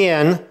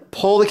in,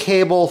 pull the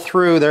cable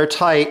through there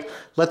tight,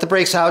 let the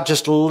brakes out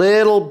just a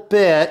little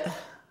bit,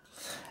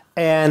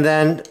 and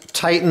then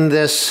tighten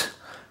this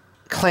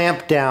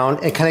clamp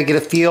down and kind of get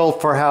a feel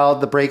for how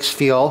the brakes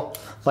feel,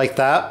 like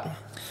that.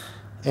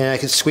 And I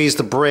can squeeze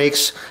the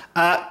brakes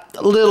a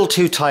little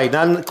too tight,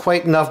 not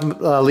quite enough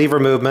lever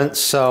movement,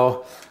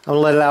 so I'm going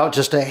to let it out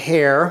just a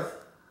hair.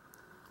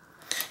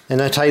 And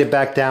then tighten it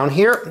back down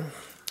here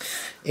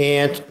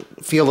and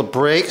feel the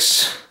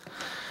brakes.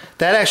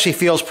 That actually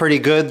feels pretty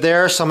good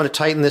there, so I'm going to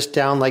tighten this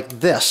down like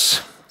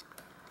this.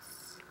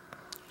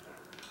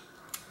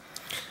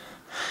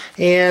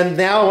 And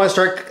now I want to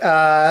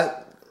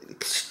start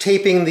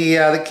taping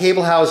the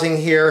cable housing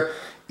here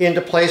into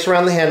place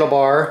around the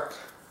handlebar.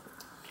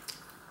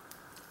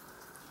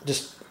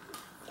 Just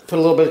put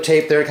a little bit of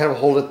tape there, kind of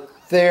hold it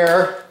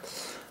there.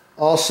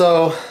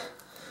 Also,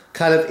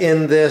 kind of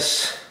in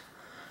this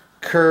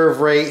curve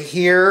right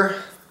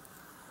here,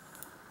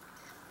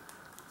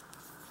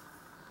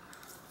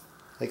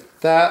 like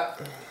that.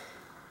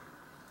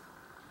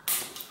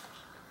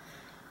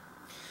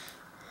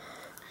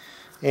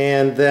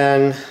 And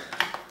then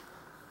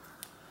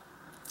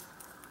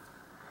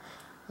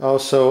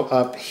also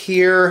up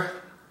here.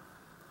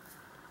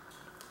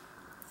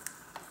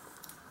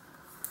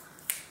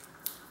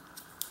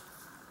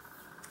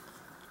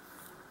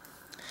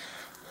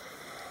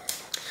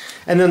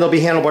 And then there'll be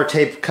handlebar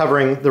tape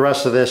covering the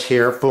rest of this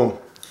here. Boom.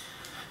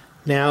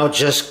 Now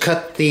just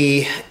cut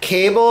the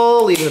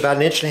cable, leaving about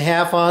 1.5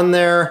 inches on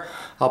there.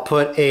 I'll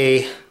put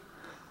a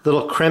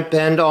little crimp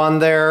end on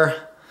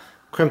there.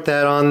 Crimp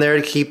that on there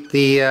to keep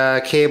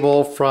the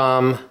cable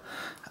from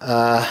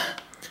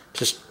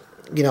just,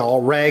 you know,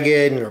 all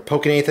ragged or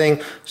poking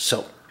anything.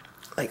 So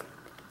like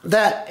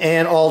that,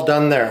 and all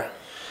done there.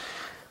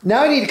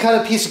 Now I need to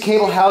cut a piece of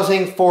cable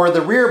housing for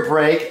the rear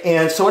brake,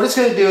 and so what it's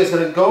going to do is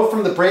going to go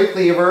from the brake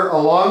lever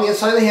along the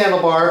inside of the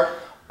handlebar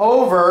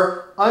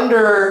over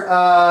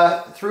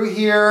under through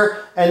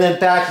here and then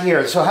back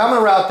here. So how I'm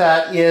going to route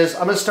that is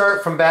I'm going to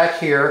start from back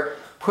here,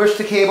 push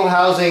the cable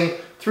housing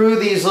through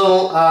these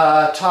little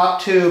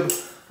top tube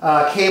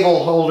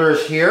cable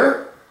holders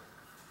here,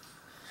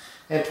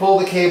 and pull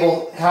the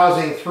cable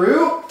housing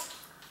through.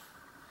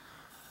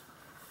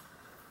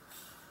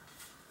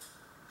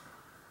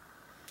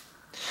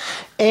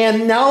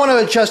 And now I want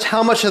to adjust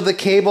how much of the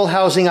cable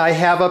housing I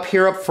have up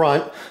here up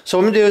front. So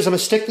what I'm going to do is I'm going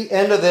to stick the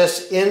end of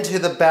this into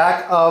the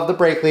back of the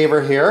brake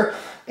lever here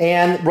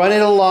and run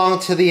it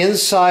along to the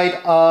inside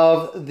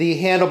of the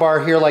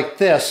handlebar here like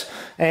this.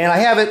 And I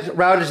have it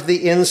routed to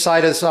the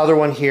inside of this other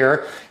one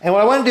here. And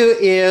what I want to do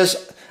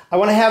is I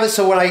want to have it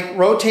so when I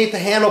rotate the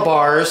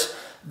handlebars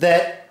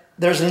that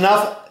there's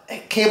enough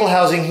cable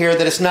housing here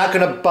that it's not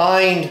going to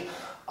bind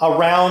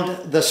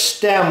around the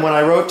stem when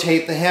I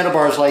rotate the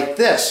handlebars like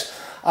this.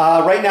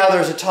 Right now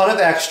there's a ton of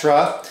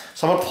extra,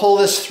 so I'm going to pull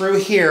this through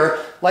here.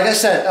 Like I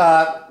said,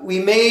 we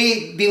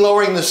may be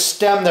lowering the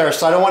stem there,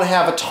 so I don't want to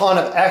have a ton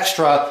of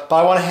extra, but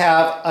I want to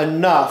have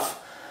enough.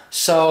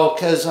 So,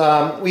 because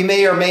we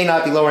may or may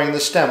not be lowering the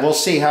stem. We'll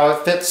see how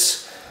it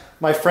fits,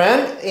 my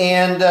friend.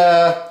 And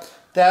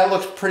that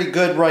looks pretty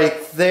good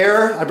right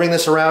there. I bring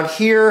this around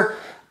here,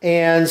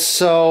 and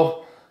so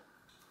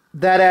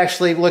that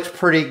actually looks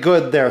pretty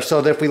good there.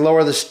 So that if we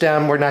lower the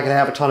stem, we're not going to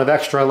have a ton of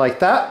extra like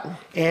that.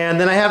 And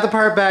then I have the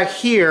part back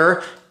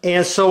here,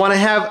 and so when I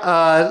have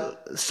a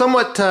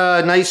somewhat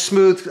nice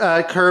smooth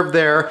curve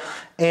there,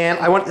 and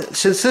I want,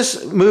 since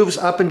this moves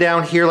up and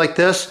down here like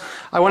this,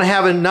 I want to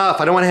have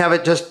enough. I don't want to have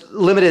it just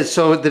limited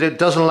so that it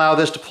doesn't allow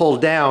this to pull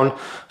down.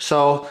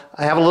 So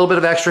I have a little bit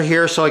of extra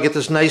here, so I get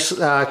this nice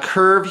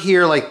curve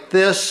here like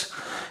this,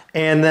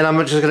 and then I'm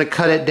just going to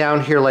cut it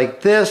down here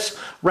like this.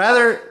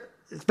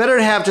 It's better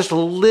to have just a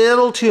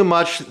little too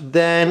much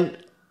than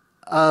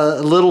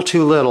a little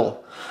too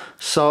little.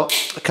 So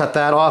cut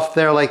that off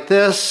there like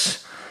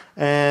this,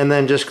 and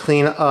then just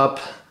clean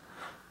up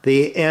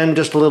the end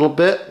just a little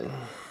bit.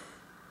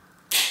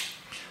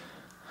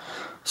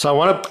 So I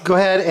want to go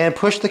ahead and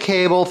push the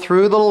cable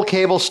through the little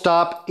cable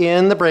stop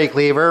in the brake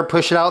lever,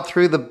 push it out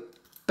through the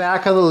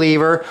back of the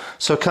lever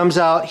so it comes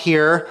out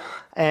here,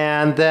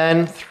 and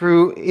then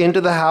through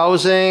into the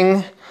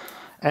housing,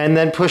 and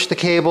then push the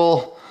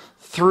cable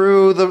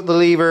through the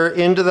lever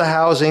into the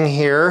housing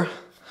here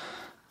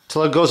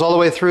till it goes all the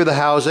way through the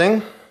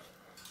housing,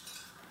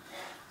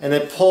 and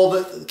then pull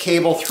the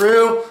cable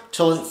through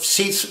till it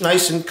seats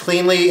nice and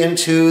cleanly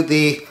into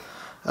the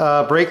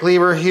brake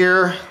lever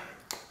here.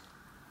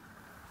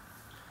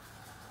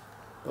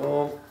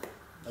 Boom,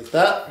 like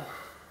that.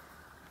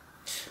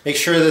 Make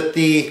sure that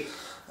the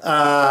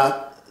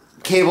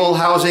cable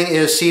housing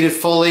is seated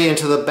fully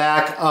into the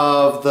back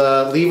of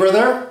the lever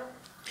there.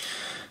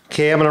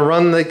 Okay, I'm going to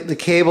run the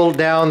cable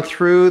down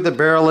through the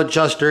barrel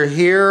adjuster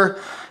here,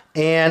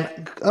 and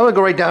I'm going to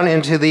go right down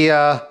into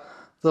the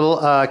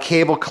little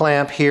cable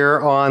clamp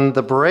here on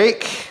the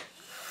brake,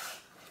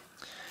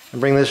 and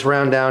bring this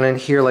round down in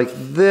here like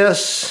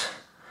this,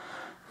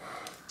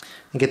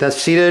 and get that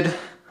seated.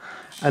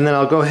 And then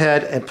I'll go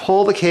ahead and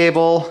pull the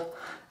cable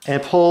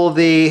and pull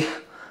the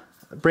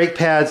brake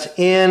pads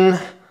in,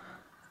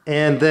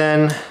 and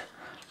then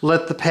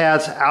let the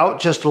pads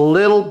out just a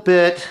little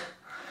bit,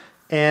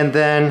 and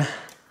then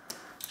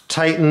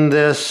tighten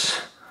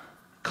this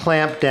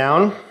clamp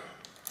down,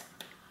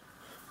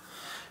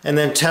 and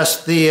then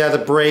test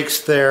the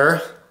brakes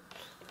there.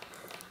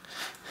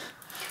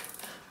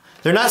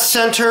 They're not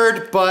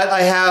centered, but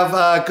I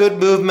have good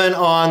movement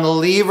on the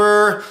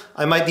lever.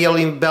 I might be able to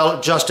even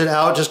adjust it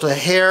out just a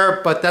hair,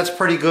 but that's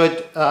pretty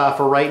good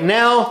for right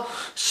now.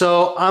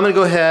 So I'm going to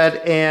go ahead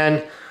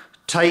and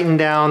tighten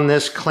down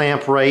this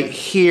clamp right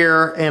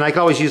here, and I can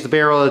always use the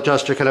barrel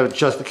adjuster, kind of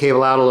adjust the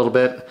cable out a little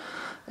bit.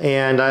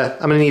 And I'm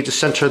going to need to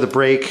center the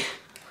brake.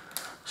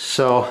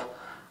 So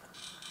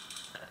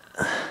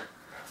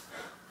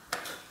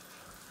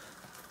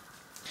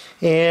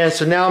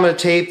and now I'm going to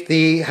tape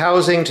the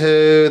housing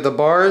to the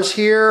bars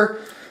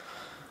here.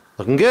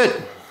 Looking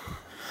good.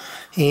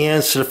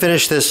 And so to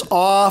finish this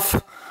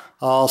off,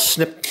 I'll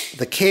snip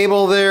the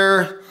cable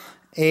there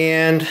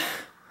and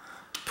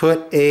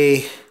put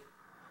a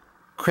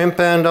crimp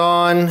end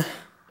on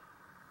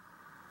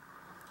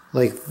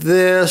like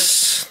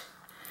this.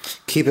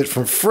 Keep it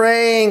from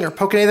fraying or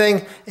poking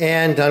anything,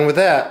 and done with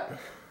that.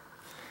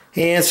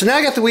 And so now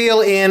I got the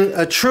wheel in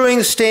a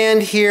truing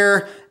stand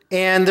here,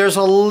 and there's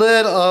a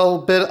little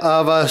bit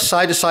of a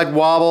side-to-side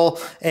wobble,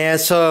 and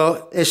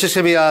so it's just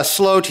going to be a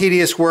slow,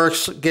 tedious work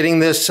getting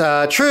this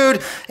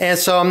trued, and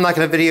so I'm not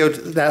going to video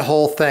that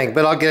whole thing,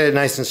 but I'll get it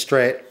nice and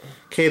straight.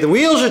 Okay, the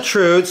wheels are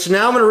trued, so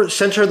now I'm going to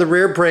center the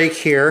rear brake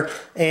here,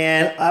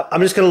 and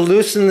I'm just going to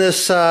loosen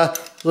this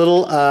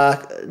little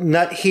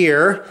nut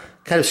here,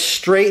 kind of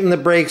straighten the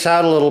brakes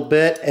out a little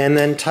bit, and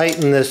then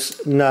tighten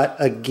this nut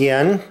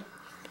again,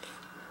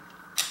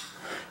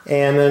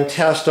 and then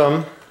test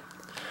them.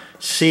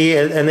 See,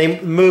 and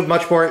they move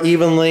much more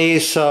evenly,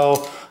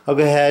 so I'll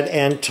go ahead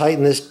and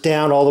tighten this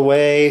down all the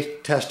way,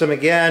 test them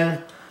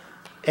again,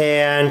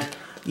 and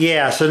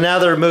Yeah, so now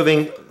they're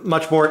moving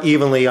much more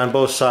evenly on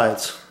both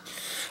sides.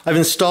 I've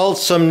installed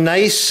some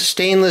nice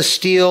stainless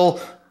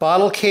steel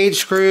bottle cage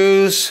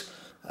screws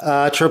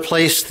to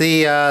replace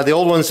the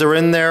old ones that are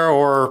in there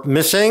or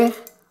missing.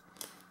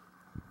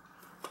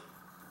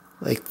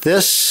 Like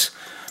this.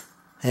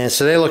 And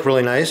so they look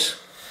really nice.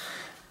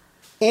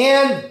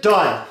 And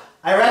done.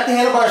 I wrapped the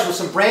handlebars with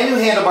some brand new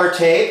handlebar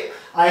tape.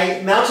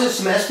 I mounted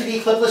some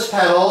SPD clipless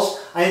pedals.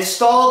 I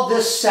installed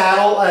this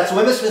saddle. It's a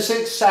women's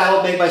specific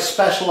saddle made by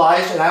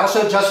Specialized, and I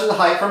also adjusted the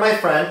height for my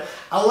friend.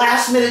 A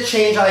last minute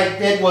change I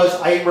did was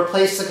I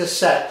replaced the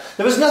cassette.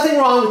 There was nothing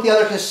wrong with the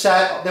other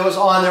cassette that was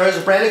on there. It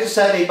was a brand new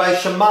cassette made by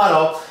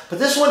Shimano, but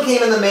this one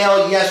came in the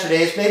mail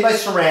yesterday. It's made by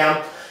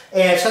Ceram,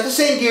 and it's got the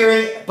same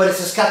gearing, but it's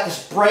just got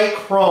this bright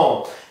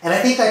chrome. And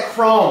I think that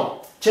chrome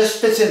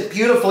just fits in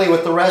beautifully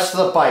with the rest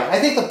of the bike.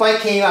 I think the bike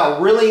came out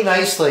really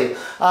nicely.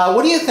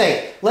 What do you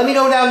think? Let me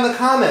know down in the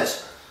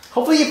comments.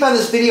 Hopefully you found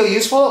this video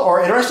useful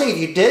or interesting. If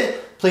you did,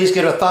 please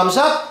give it a thumbs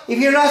up. If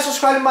you're not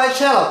subscribed to my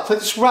channel, click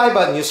the subscribe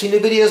button. You'll see new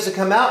videos that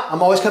come out.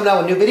 I'm always coming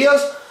out with new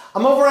videos.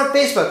 I'm over on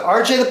Facebook,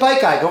 RJ the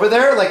Bike Guy. Go over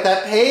there, like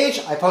that page.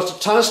 I post a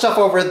ton of stuff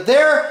over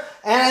there.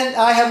 And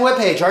I have a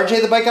webpage,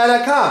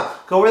 rjthebikeguy.com.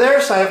 Go over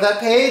there, sign up for that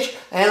page,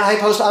 and I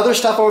post other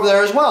stuff over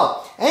there as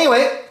well.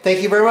 Anyway,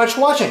 thank you very much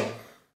for watching.